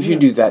head. You should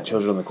do that,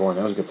 Children of the Corn.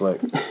 That was a good flick.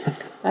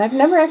 I've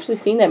never actually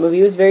seen that movie.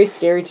 It was very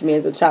scary to me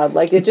as a child.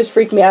 Like, it just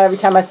freaked me out every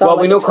time I saw Well,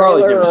 we know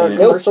Carly's never seen it.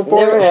 Commercial for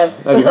never it. have.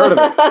 Have you heard of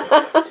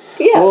it?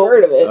 Yeah, I've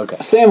heard of it. Okay.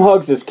 Sam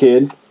hugs this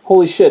kid.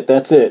 Holy shit,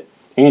 that's it.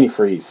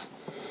 Antifreeze.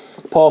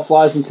 Paul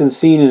flies into the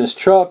scene in his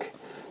truck,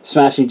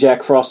 smashing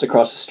Jack Frost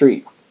across the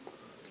street.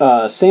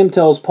 Sam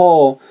tells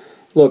Paul,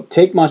 look,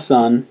 take my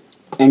son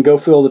and go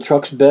fill the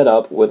truck's bed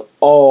up with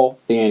all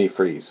the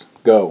antifreeze.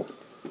 Go.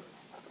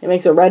 It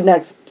makes a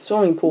redneck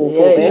swimming pool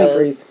full of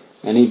antifreeze.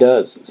 And he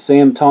does.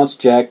 Sam taunts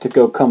Jack to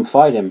go come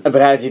fight him. But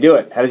how does he do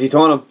it? How does he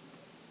taunt him?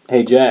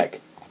 Hey, Jack,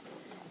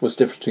 what's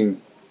the difference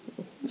between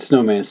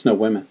snowman and snow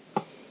women?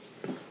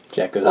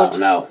 Jack goes, I don't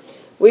know.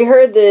 We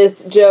heard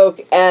this joke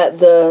at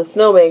the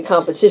snowman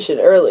competition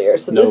earlier,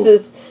 so this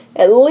is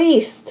at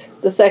least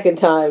the second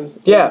time.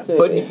 Yeah,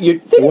 but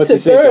what's he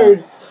say,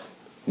 John?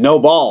 No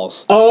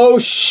balls. Oh,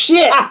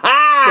 shit!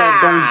 That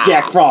burns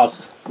Jack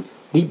Frost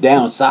deep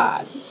down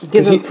inside.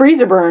 Gives him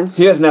freezer burn.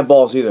 He doesn't have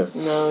balls either.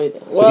 No, he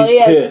doesn't. So Well, he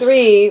has pissed.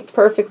 3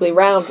 perfectly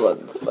round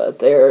ones, but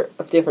they're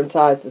of different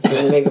sizes when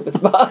they make up his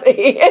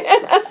body.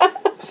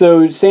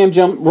 So Sam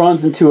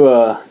runs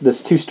into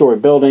this 2-story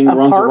building,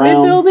 runs Apartment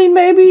around. building,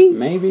 maybe?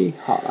 Maybe.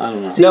 I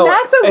don't know. See,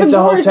 knocks on some it's a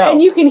doors, hotel.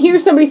 and you can hear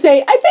somebody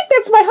say, I think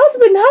that's my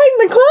husband hiding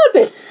in the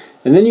closet.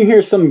 And then you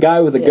hear some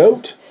guy with a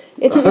goat.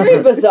 It's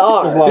very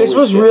bizarre. This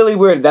was really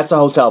weird. That's a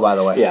hotel, by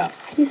the way. Yeah.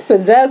 He's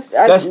possessed.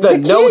 That's the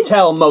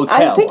no-tell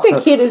motel. I think the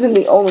kid isn't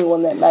the only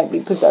one that might be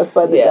possessed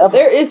by the devil.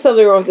 There is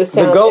something wrong with this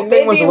town. The goat and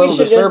thing was a maybe little we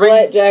should disturbing.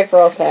 just let Jack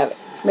Frost have it.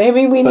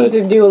 Maybe we need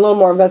to do a little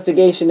more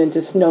investigation into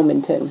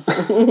Snowminton.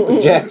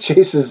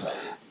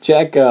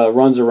 Jack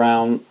runs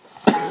around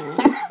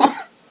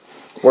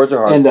Words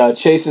are hard. and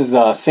chases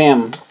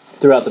Sam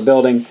throughout the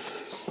building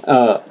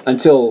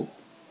until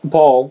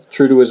Paul,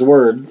 true to his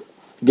word,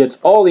 gets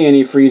all the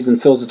antifreeze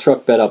and fills the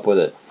truck bed up with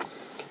it.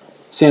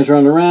 Sam's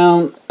running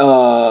around,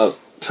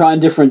 trying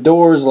different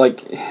doors.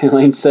 Like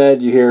Elaine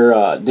said, you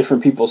hear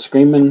different people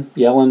screaming,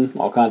 yelling,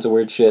 all kinds of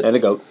weird shit. And a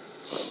goat.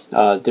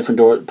 Different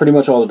doors. Pretty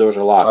much all the doors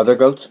are locked. Are there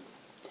goats?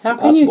 How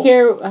can you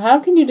hear? How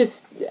can you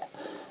just?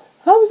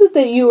 How is it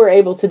that you were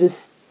able to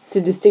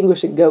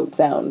distinguish a goat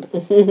sound?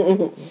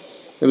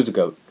 It was a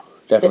goat.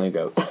 Definitely a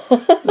goat.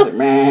 Is it,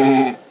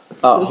 meh?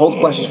 Hold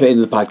questions for the end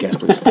of the podcast,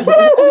 please.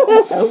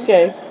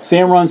 Okay.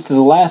 Sam runs to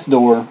the last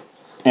door,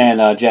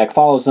 and Jack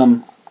follows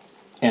him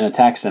and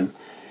attacks him.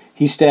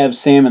 He stabs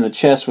Sam in the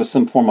chest with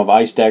some form of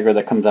ice dagger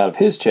that comes out of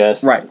his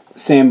chest. Right.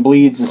 Sam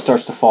bleeds and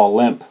starts to fall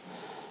limp.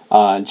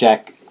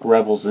 Jack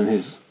revels in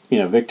his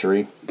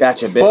victory.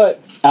 Gotcha, bitch.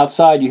 But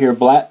outside, you hear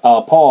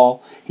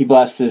Paul. He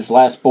blasts his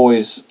lost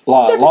boy's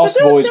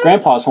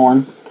grandpa's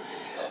horn.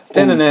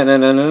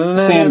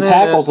 Sam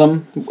tackles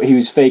him. He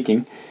was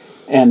faking,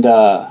 and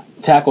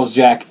tackles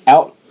Jack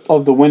out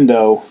of the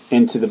window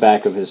into the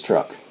back of his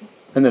truck.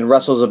 And then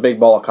wrestles a big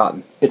ball of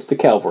cotton. It's the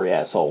cavalry,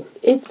 asshole.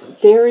 It's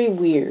very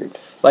weird.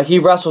 Like he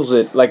wrestles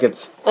it like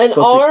it's An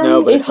supposed to be snow,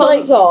 arm but it's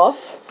comes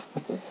off.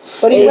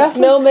 But he A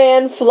wrestles,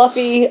 snowman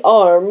fluffy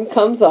arm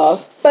comes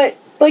off. but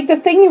like the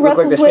thing he Look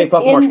like wrestles the Stay with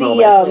Puft in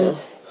Marshmallow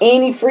the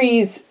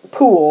antifreeze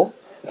pool,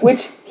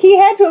 which he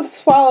had to have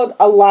swallowed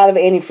a lot of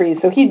antifreeze,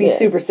 so he'd be Yes.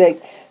 super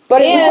sick.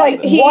 But it was And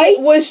like he white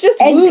was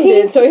just and wounded,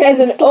 pink so he has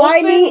and an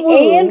slimy open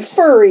wound. and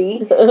furry.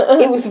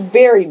 It was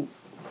very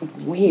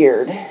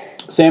weird.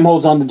 Sam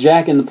holds on to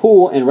Jack in the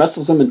pool and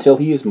wrestles him until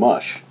he is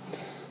mush.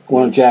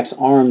 One of Jack's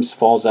arms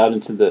falls out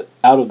of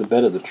the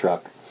bed of the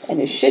truck. And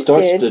his shit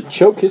Starts kid. to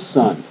choke his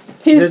son.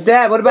 His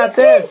dad, what about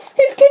this?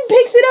 His kid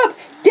picks it up.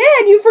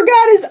 Dad, you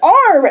forgot his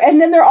arm. And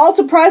then they're all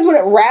surprised when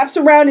it wraps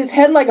around his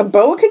head like a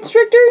boa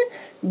constrictor.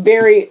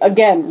 Very,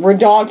 again,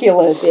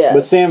 redonkulous. Yeah.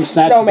 But Sam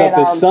snatches Snowman up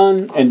his arm.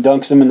 son and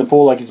dunks him in the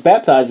pool like he's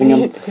baptizing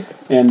him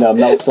and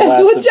melts the That's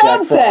last what of John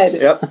Jack Frost.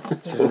 said.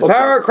 Yep. The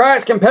power of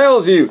Christ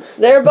compels you.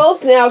 They're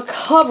both now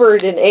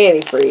covered in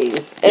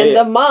antifreeze, and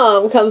Yeah. the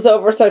mom comes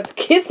over and starts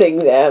kissing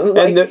them.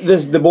 And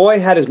the boy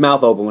had his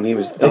mouth open when he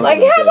was done.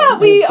 Like, how about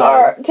we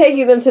are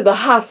taking them to the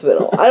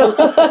hospital? I don't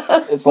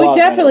It's a We lot of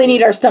definitely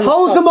need our antifreeze. stomachs.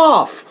 Hose them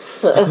off.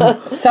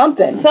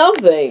 Something.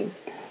 something.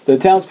 The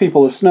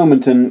townspeople of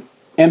Snowmanton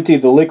empty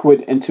the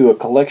liquid into a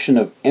collection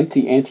of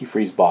empty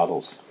antifreeze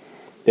bottles.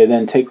 They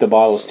then take the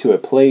bottles to a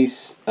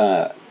place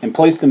and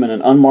place them in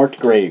an unmarked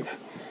grave.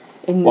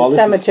 In Well, the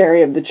this is-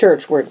 cemetery of the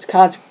church where it's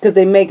because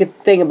they make a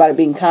thing about it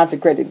being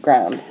consecrated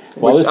ground.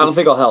 While Which this I don't is-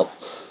 think will help.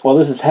 While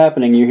this is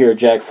happening, you hear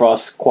Jack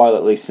Frost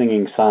quietly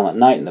singing Silent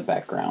Night in the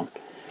background.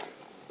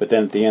 But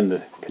then at the end,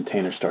 the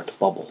containers start to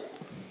bubble.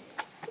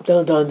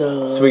 Dun dun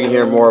dun. So we can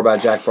hear more about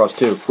Jack Frost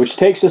too. Which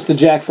takes us to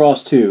Jack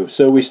Frost 2.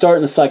 So we start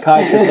in the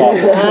psychiatrist's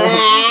office.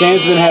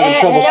 Sam's been having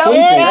trouble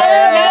sleeping.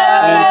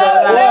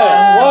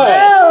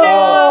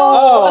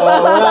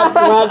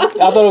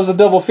 I thought it was a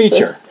double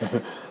feature.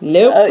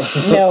 Nope.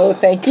 No,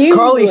 thank you.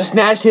 Carly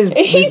snatched his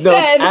notes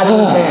said- out of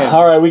his hand.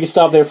 All right, we can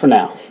stop there for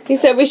now. He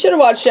said we should have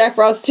watched Jack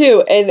Frost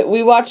 2, and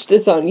we watched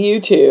this on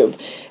YouTube.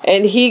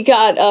 And he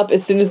got up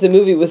as soon as the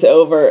movie was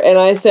over, and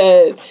I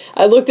said,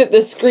 I looked at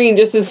the screen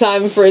just in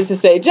time for it to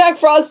say Jack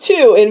Frost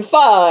 2 in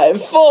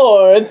 5,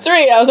 4,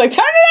 3. I was like,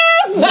 turn it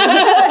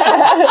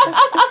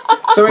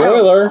up! So we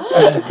know. Spoiler.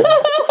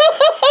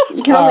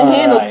 You can only All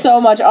handle right.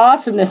 so much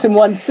awesomeness in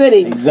one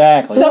sitting.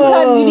 Exactly.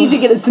 Sometimes you need to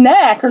get a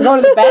snack or go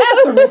to the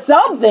bathroom or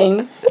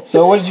something.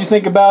 So what did you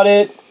think about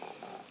it,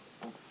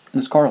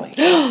 Miss Carly?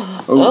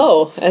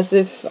 Oh, as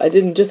if I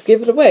didn't just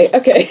give it away.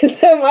 Okay,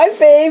 so my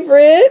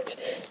favorite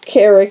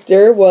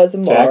character was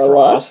Marla. Jack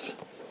Frost.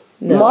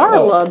 No.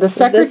 Marla, the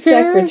secretary. The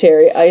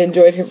secretary. I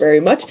enjoyed her very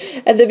much.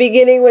 At the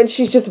beginning, when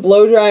she's just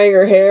blow drying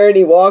her hair and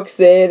he walks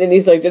in and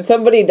he's like, did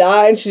somebody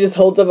die? And she just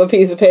holds up a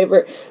piece of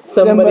paper.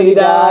 Somebody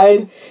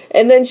died.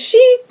 And then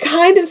she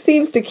kind of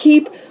seems to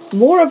keep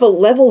more of a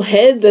level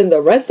head than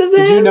the rest of them.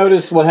 Did you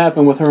notice what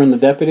happened with her and the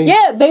deputy?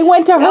 Yeah, they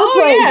went to her Oh,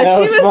 place. yeah. That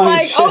She was was funny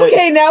like, shit.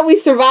 okay, now we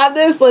survived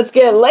this. Let's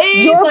get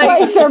laid. Your Like,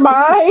 place or mine?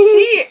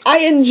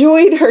 I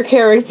enjoyed her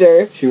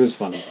character. She was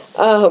funny.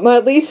 My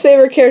least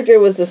favorite character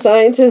was the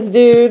scientist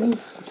dude.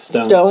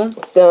 Stone.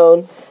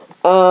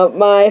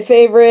 My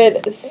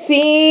favorite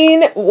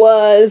scene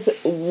was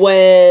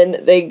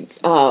when they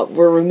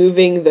were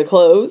removing the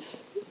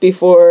clothes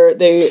before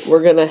they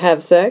were gonna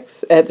have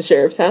sex at the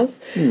sheriff's house.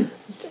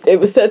 It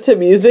was set to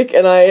music,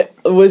 and I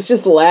was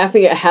just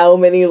laughing at how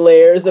many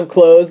layers of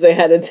clothes they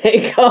had to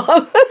take off.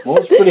 Well,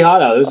 it was pretty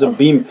hot out.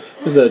 It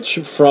was a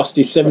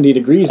frosty 70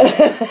 degrees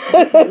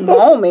out.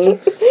 Mommy.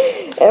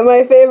 And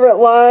my favorite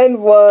line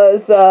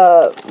was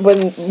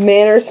when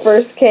Manners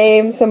first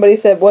came, somebody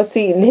said, "What's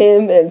eating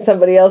him?" And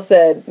somebody else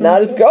said, "Not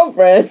his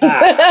girlfriend."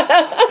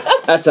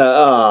 That's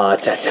a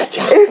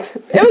cha-cha-cha.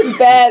 It was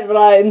bad, but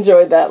I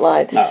enjoyed that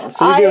line. No,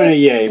 so you're giving it a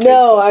yay,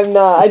 No, basically. I'm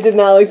not. I did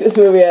not like this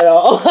movie at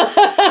all.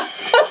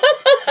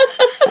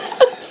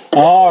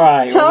 All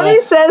right.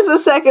 Tony says the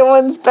second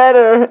one's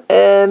better,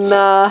 and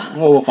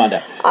we'll find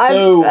out.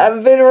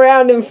 I've been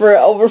around him for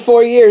over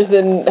 4 years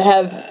and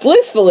have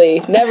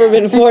blissfully never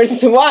been forced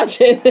to watch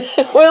it.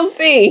 We'll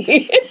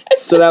see.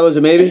 So that was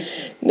a maybe?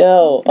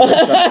 No.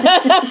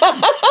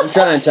 I'm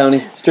trying, Tony.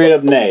 Straight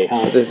up nay,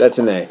 huh? That's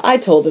an A. I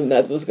told him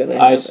that was going to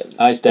happen.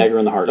 Ice dagger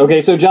in the heart.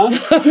 Okay, so John?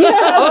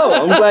 Oh,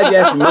 I'm glad you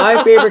asked.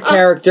 My favorite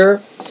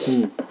character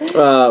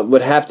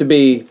would have to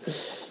be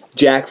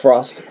Jack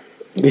Frost.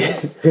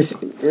 Because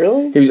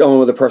Really? he was the only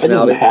one with a It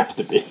personality. doesn't have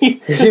to be.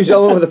 Because he was the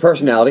only one with a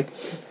personality.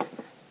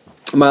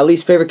 My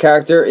least favorite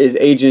character is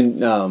Agent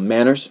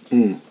Manners.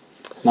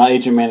 Not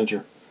agent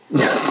manager. No,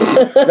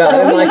 I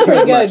didn't like him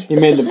as much. He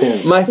made an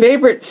appearance. My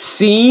favorite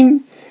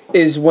scene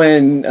is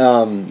when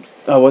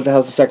what the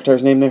hell's the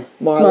secretary's name there?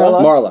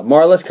 Marla.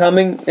 Marla's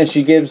coming and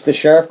she gives the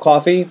sheriff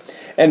coffee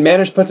and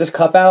Manners puts his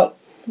cup out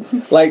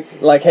like,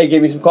 hey,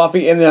 give me some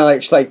coffee, and then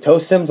like she like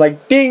toasts him,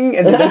 like ding,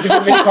 and then doesn't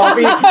give me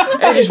coffee,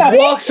 and just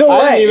walks away.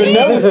 I didn't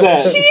even notice that.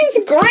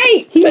 She's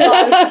great.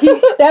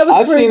 That was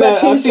I've pretty seen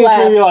much that. I've his seen this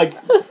laugh. movie like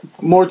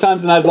more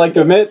times than I'd like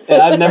to admit,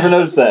 and I've never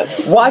noticed that.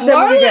 Watch that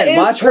movie Marla again. is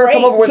Watch her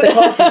come great. over with the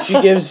coffee.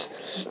 She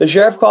gives the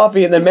sheriff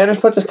coffee, and then Manners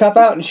puts his cup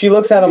out, and she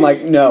looks at him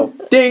like, no,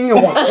 ding,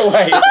 and walks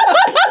away.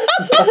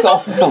 That's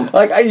awesome.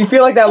 Like you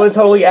feel like that was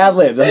totally ad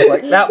libbed.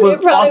 Like that was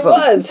It probably awesome.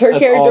 was. Her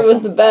That's character was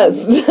awesome. the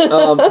best.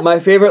 My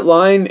favorite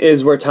line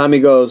is where Tommy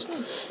goes,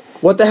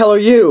 "What the hell are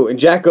you?" And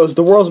Jack goes,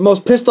 "The world's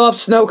most pissed off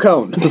snow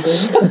cone."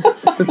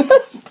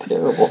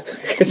 Terrible.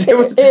 Because It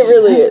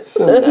really is.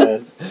 So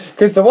bad.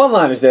 the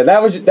one-liners there.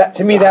 That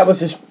to me that was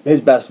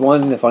his best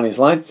one, the funniest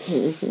line.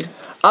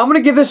 I'm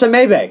gonna give this a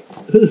maybe.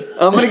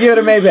 I'm gonna give it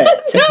a maybe.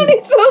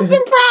 Tony's so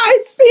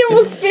surprised. He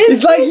almost spins.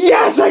 He's like,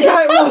 yes, I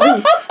got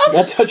one.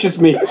 That touches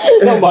me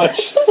so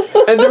much.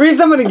 And the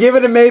reason I'm going to give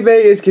it a maybe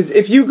is because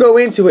if you go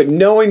into it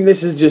knowing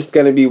this is just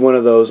going to be one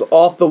of those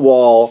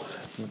off-the-wall,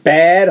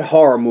 bad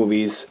horror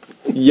movies,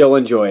 you'll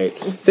enjoy it.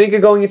 Think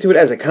of going into it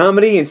as a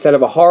comedy instead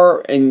of a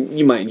horror, and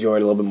you might enjoy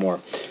it a little bit more.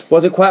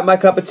 Wasn't quite my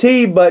cup of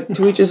tea, but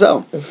to each his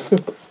own.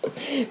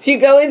 If you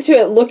go into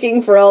it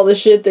looking for all the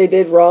shit they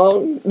did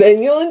wrong,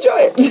 then you'll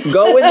enjoy it.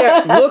 Go in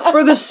there, look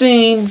for the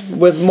scene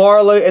with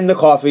Marla and the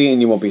coffee, and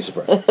you won't be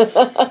surprised.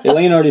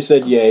 Elaine already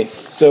said yay.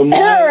 So my,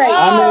 right.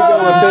 I'm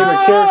going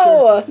to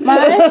go with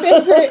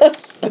favorite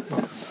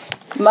character.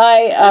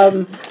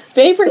 My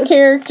favorite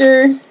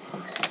character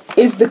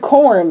is the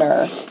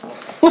coroner.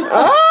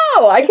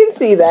 Oh, I can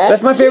see that.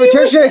 That's my favorite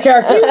tertiary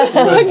character. That's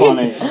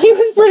funny. He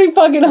was pretty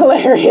fucking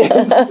hilarious.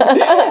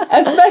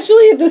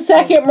 Especially at the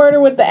second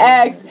murder with the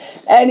axe.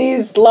 And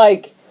he's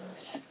like,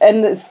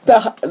 and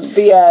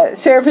the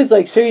sheriff is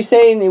like, so you're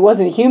saying he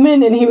wasn't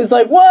human? And he was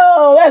like,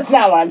 whoa, that's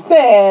not what I'm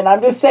saying. I'm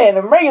just saying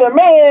a regular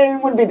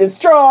man wouldn't be this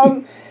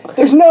strong.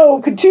 There's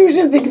no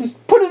contusions. He can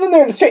just put it in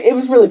there and straight. It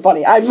was really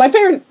funny. My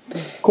favorite,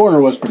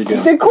 Corner was pretty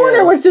good. the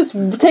coroner was just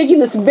taking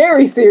this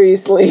very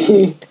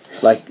seriously.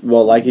 Like you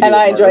do. And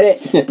I with enjoyed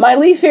Marla. it. My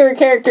least favorite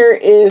character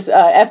is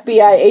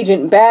FBI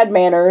agent Bad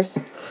Manners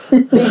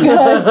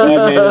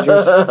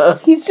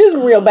because he's just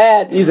real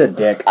bad. He's a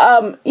dick.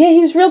 Yeah, he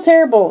was real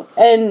terrible,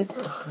 and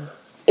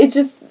it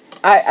just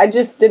I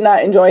just did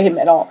not enjoy him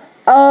at all.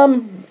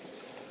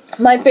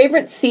 My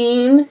favorite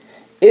scene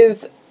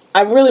is,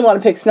 I really want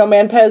to pick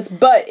Snowman Pez,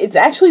 but it's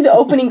actually the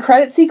opening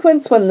credit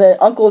sequence when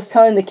the uncle is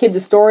telling the kid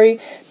the story,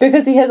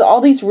 because he has all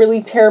these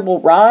really terrible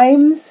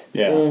rhymes.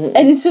 Yeah.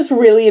 And it's just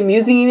really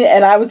amusing,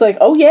 and I was like,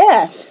 oh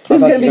yeah, this is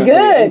going to be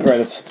good.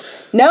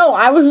 Credits. No,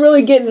 I was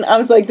like,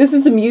 this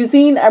is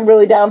amusing, I'm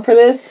really down for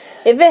this.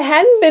 If it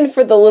hadn't been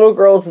for the little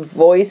girl's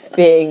voice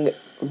being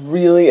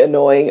really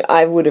annoying,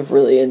 I would have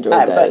really enjoyed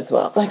that But, as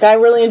well. Like, I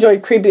really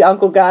enjoyed Creepy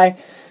Uncle Guy.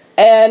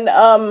 And,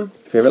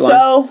 Favorite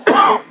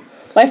line?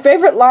 My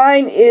favorite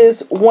line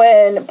is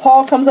when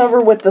Paul comes over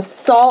with the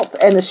salt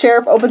and the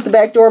sheriff opens the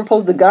back door and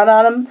pulls the gun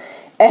on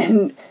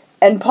him,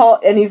 and Paul,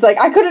 and he's like,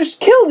 I could have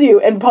killed you,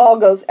 and Paul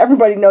goes,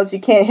 everybody knows you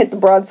can't hit the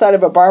broadside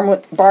of a barn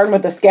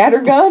with a scatter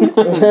gun.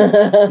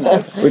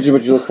 Nice. What'd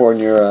you look for in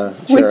your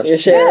sheriff? Your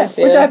sheriff,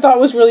 Which I thought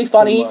was really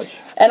funny.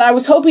 And I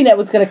was hoping that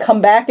was going to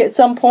come back at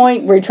some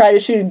point where he tried to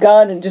shoot a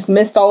gun and just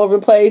missed all over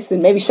the place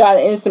and maybe shot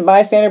an innocent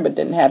bystander, but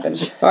didn't happen.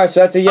 All right, so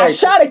that's a yikes. I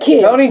shot a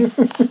kid. Tony?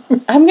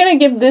 I'm going to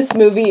give this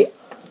movie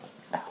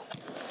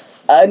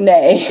a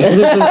nay. Like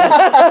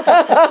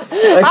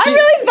I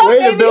really thought way to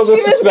maybe build she the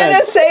was going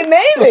to suspense. say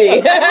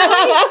maybe.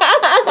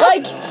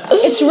 Like,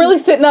 it's really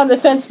sitting on the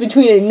fence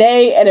between a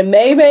nay and a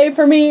maybe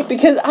for me,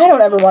 because I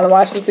don't ever want to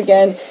watch this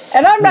again.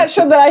 And I'm not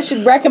sure that I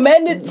should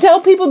recommend it, tell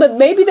people that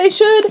maybe they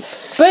should,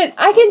 but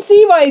I can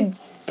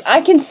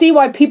see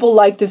why people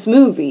like this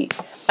movie.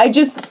 I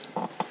just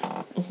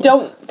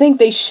don't think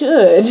they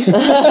should. So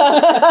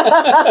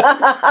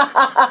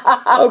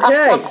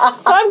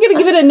I'm going to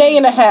give it a nay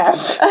and a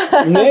half.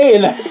 Nay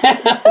and a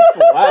half.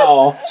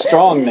 Wow.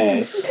 Strong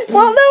nay.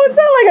 Well, no, it's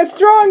not like a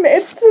strong.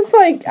 It's just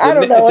like, I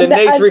don't know. It's a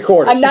nay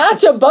 3/4. A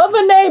notch above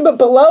a nay, but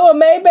below a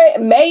maybe.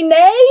 May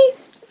nay?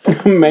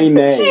 May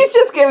nay. She's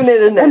just giving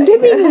it a I'm nay.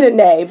 giving it a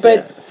nay,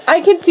 but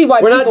I can see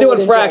why We're not people doing would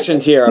enjoy fractions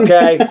this. here,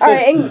 okay? All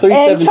right, and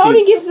 3/17.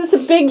 Tony gives this a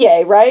big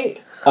yay,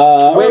 right?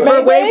 Wait.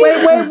 My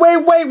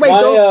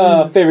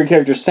Don't. favorite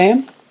character is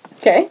Sam.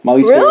 Okay. My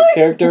least Really?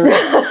 favorite character.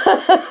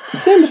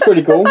 Sam's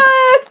pretty cool.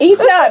 He's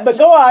not, but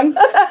go on.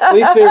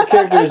 Least favorite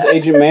character is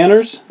Agent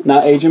Manners,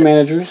 not Agent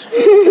Managers.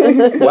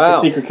 That's Wow.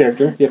 a secret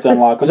character. You have to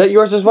unlock Was them. that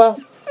yours as well?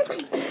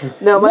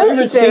 No, my favorite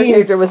least favorite scene-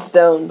 character was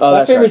Stone. Oh, My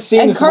that's favorite right.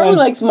 scene And is Carly when...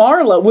 likes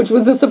Marla, which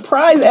was a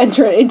surprise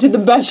entrant into the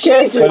best She's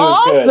character. But it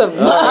was good. awesome.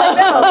 I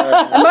know.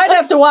 I might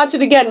have to watch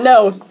it again.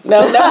 No,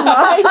 never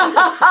mind.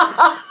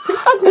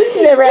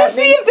 Never Just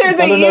see happening. if there's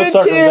a Under no YouTube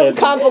circumstances.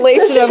 compilation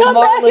Does she of come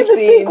back Marla in the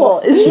scenes. sequel?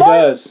 Is She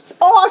Marla does.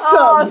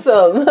 awesome?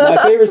 Awesome. My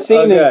favorite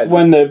scene Okay. is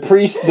when the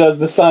priest does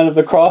the sign of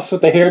the cross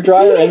with the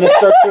hairdryer and then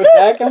starts to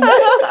attack him.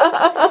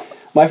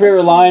 My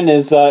favorite line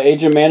is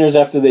Agent Manners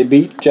after they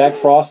beat Jack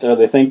Frost, or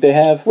they think they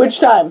have. Which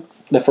time?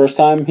 The first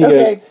time, he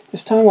Okay. goes,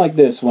 it's time like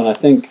this when I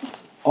think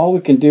all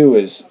we can do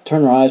is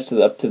turn our eyes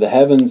up to the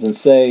heavens and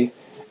say,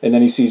 and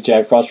then he sees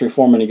Jack Frost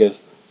reform and he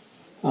goes,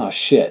 oh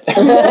shit.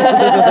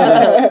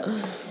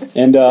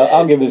 And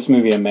I'll give this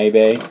movie a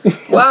maybe.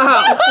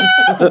 Wow!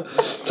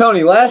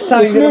 Tony, last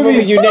time you did a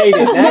movie, you named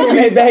it. Now you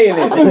maybe in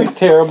This this. movie's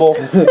terrible.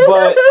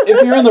 But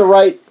if you're in the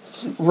right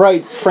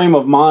frame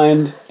of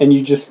mind and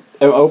you just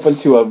are open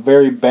to a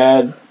very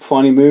bad,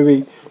 funny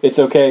movie, it's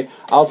okay.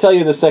 I'll tell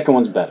you the second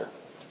one's better.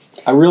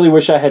 I really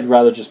wish I had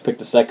rather just picked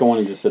the second one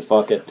and just said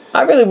fuck it.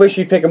 I really wish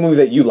you'd pick a movie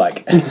that you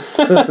like.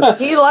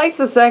 He likes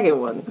the second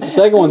one. The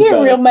second I'm one's getting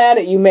better. real mad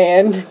at you,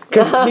 man.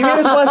 Because he made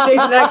us watch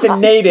Jason X and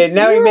Nate it.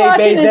 Now he We're made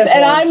watching this this,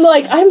 and one. I'm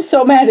like, I'm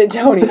so mad at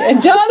Tony.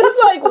 And John is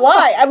like,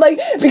 why? I'm like,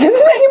 because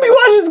he's making me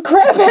watch this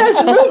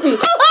crap-ass movie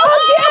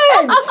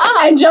again.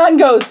 And John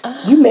goes,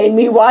 you made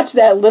me watch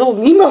that Little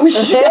Nemo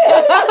shit.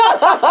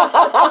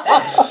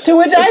 To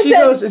which I She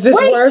said, goes, is this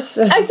wait. worse?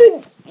 I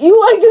said, you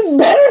like this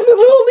better than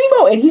Little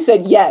Nemo? And he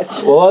said,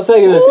 yes. Well, I'll tell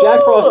you this.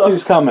 Jack Frost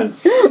 2's coming,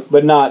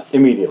 but not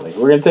immediately.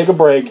 We're going to take a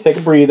break, take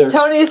a breather.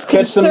 Tony's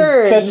catch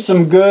concerned.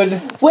 some good...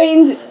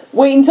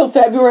 Wait until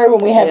February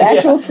when we have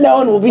actual snow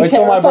and we'll be Wait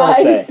till my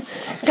terrified.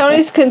 birthday.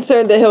 Tony's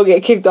concerned that he'll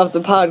get kicked off the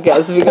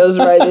podcast if he goes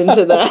right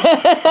into that.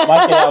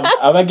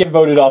 I might get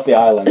voted off the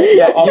island.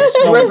 Yeah, Off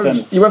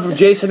Snowman. you went from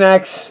Jason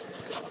X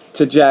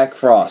to Jack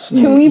Frost.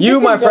 Can we You,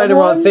 pick a my friend, good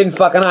are on one? thin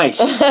fucking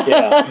ice.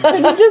 Yeah.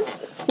 Can you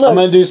just look? I'm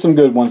going to do some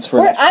good ones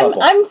for next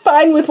couple. I'm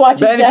fine with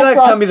watching Ben, if Jack you'd like to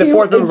Frost come be the 2.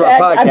 fourth In member of our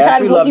fact, I'm podcast,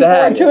 kind we'd of love looking to have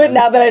forward to you. it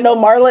now that I know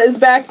Marla is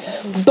back.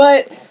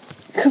 But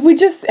could we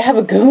just have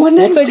a good one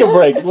We'll next take time? a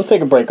break. We'll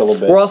take a break a little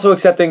bit. We're also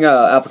accepting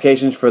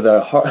applications for the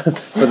horror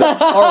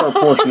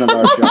portion of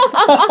our show.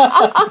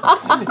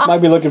 Might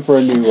be looking for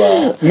a new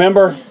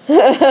member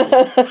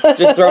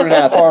Just throwing it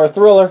out there. or a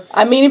thriller.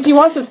 I mean, if he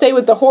wants to stay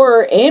with the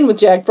horror and with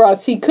Jack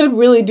Frost, he could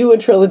really do a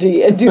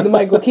trilogy and do the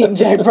Michael Keaton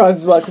Jack Frost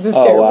as well, because it's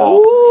Oh, terrible. wow.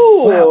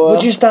 Ooh. Wow,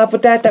 would you stop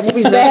with that? That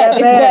movie's not Bad. that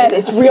It's bad. bad.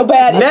 It's real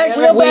bad. Next it's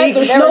real week- bad.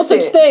 There's Never no seen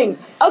such it. thing.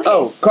 Okay,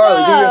 Oh,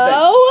 Carly, do your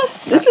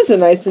this is a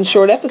nice and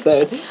short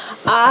episode.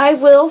 I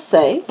will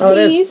say, Oh, it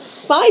is. please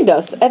find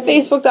us at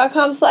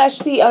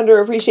facebook.com/the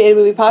Underappreciated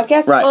Movie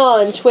Podcast, Right.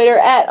 on Twitter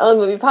at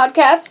Unmovie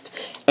Podcast,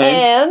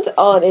 and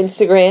on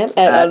Instagram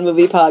at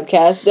Unmovie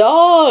Podcast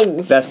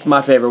Dogs. That's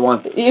my favorite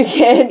one. You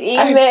can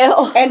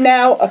email. And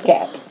now a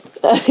cat.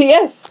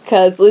 Yes,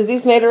 because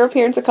Lizzie's made her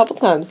appearance a couple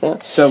times now.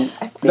 So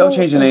don't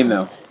change the name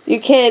though. You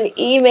can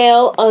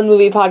email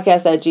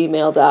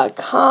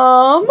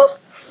unmoviepodcast@gmail.com.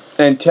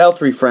 And tell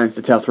 3 friends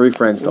to tell 3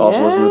 friends to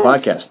also listen to the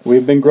podcast.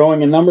 We've been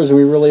growing in numbers and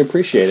we really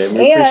appreciate it. And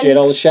we And appreciate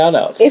all the shout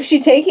outs. If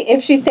she's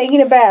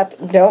taking a bath,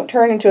 don't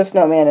turn into a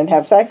snowman and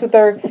have sex with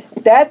her.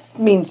 That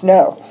means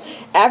no.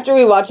 After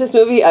we watched this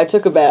movie, I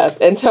took a bath,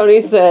 and Tony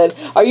said,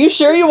 "Are you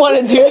sure you want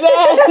to do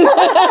that?"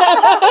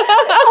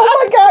 Oh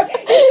my God! You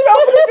should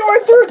open the door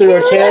Through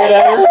a carrot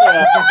at her?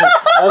 Yeah.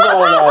 I thought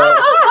about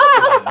it.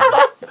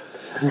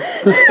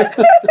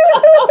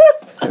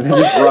 And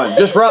then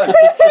just run.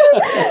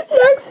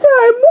 next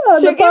time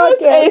on To the give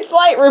us a podcast.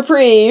 slight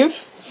reprieve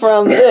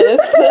from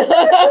this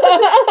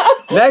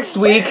Next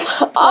week,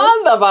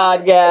 on the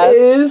podcast.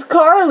 Is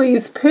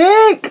Carly's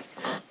pick.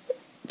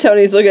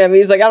 Tony's looking at me.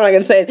 He's like, I'm not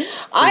going to say it.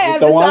 I have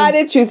the one?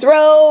 decided to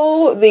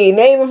throw the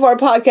name of our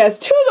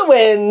podcast to the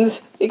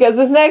winds because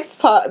this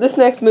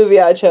next movie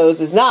I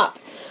chose is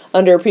not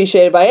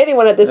underappreciated by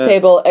anyone at this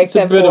table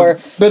except bit for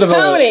of- bit of a-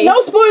 Tony.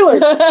 No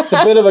spoilers. It's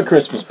a bit of a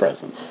Christmas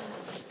present.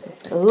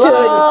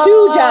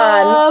 to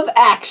John.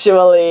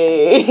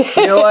 Actually.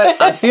 you know what?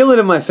 I feel it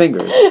in my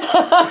fingers.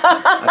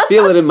 I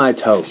feel it in my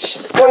toes.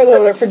 Spoiler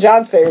alert for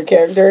John's favorite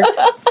character.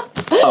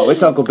 Oh,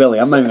 it's Uncle Billy.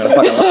 I'm not even gonna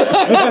fucking lie.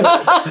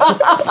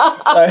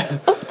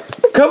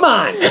 Come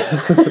on.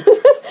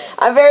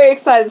 I'm very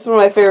excited. It's one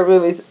of my favorite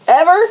movies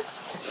ever.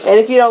 And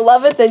if you don't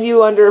love it, then you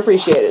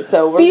underappreciate it.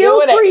 So we're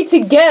Feel doing free it. to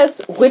guess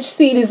which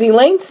scene is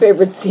Elaine's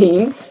favorite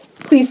scene.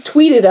 Please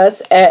tweet at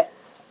us at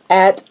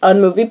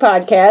Unmovie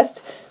Podcast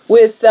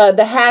with the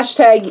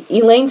hashtag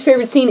Elaine's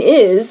favorite scene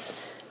is,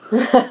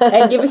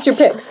 and give us your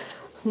picks.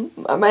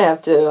 I might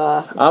have to.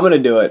 I'm gonna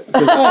do it.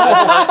 'Cause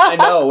I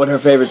know what her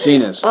favorite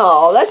scene is.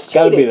 Oh, that's It's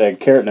got to be cheating. the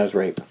carrot nose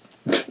rape.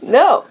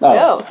 No,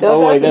 Oh,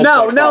 wait, that's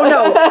No. Love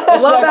Jack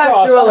Frost.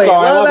 Actually. I'm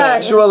sorry, Love my bad.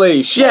 Actually.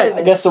 I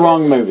Shit. guess the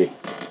wrong movie.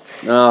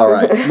 All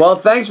right. Well,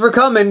 thanks for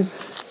coming.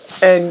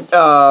 And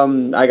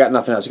I got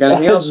nothing else. You got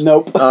anything else?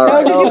 Nope. All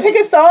right. Did you pick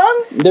a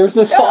song? There's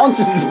no songs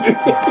in this movie.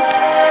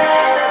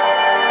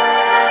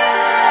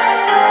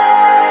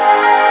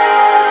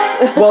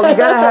 Well, you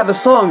gotta have a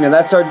song, and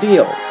that's our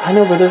deal. I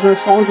know, but there's no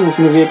songs in this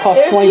movie. It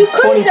costs You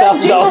could have done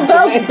Jingle $20,000.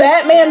 Bells,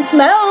 Batman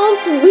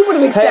Smells. We would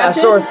have accepted. Hey, I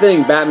saw a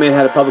thing. Batman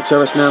had a public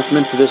service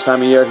announcement for this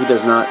time of year. He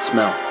does not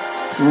smell.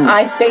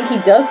 I think he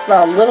does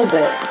smell a little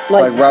bit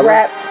like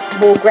rubber?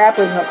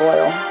 grappling hook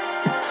oil.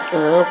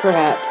 Oh,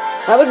 perhaps.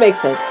 That would make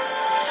sense.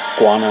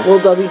 Guano. Well,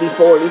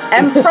 WD-40.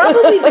 And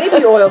probably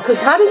baby oil, because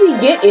how does he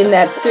get in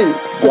that suit?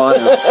 Guano,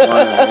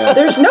 yeah.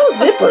 There's no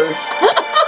zippers.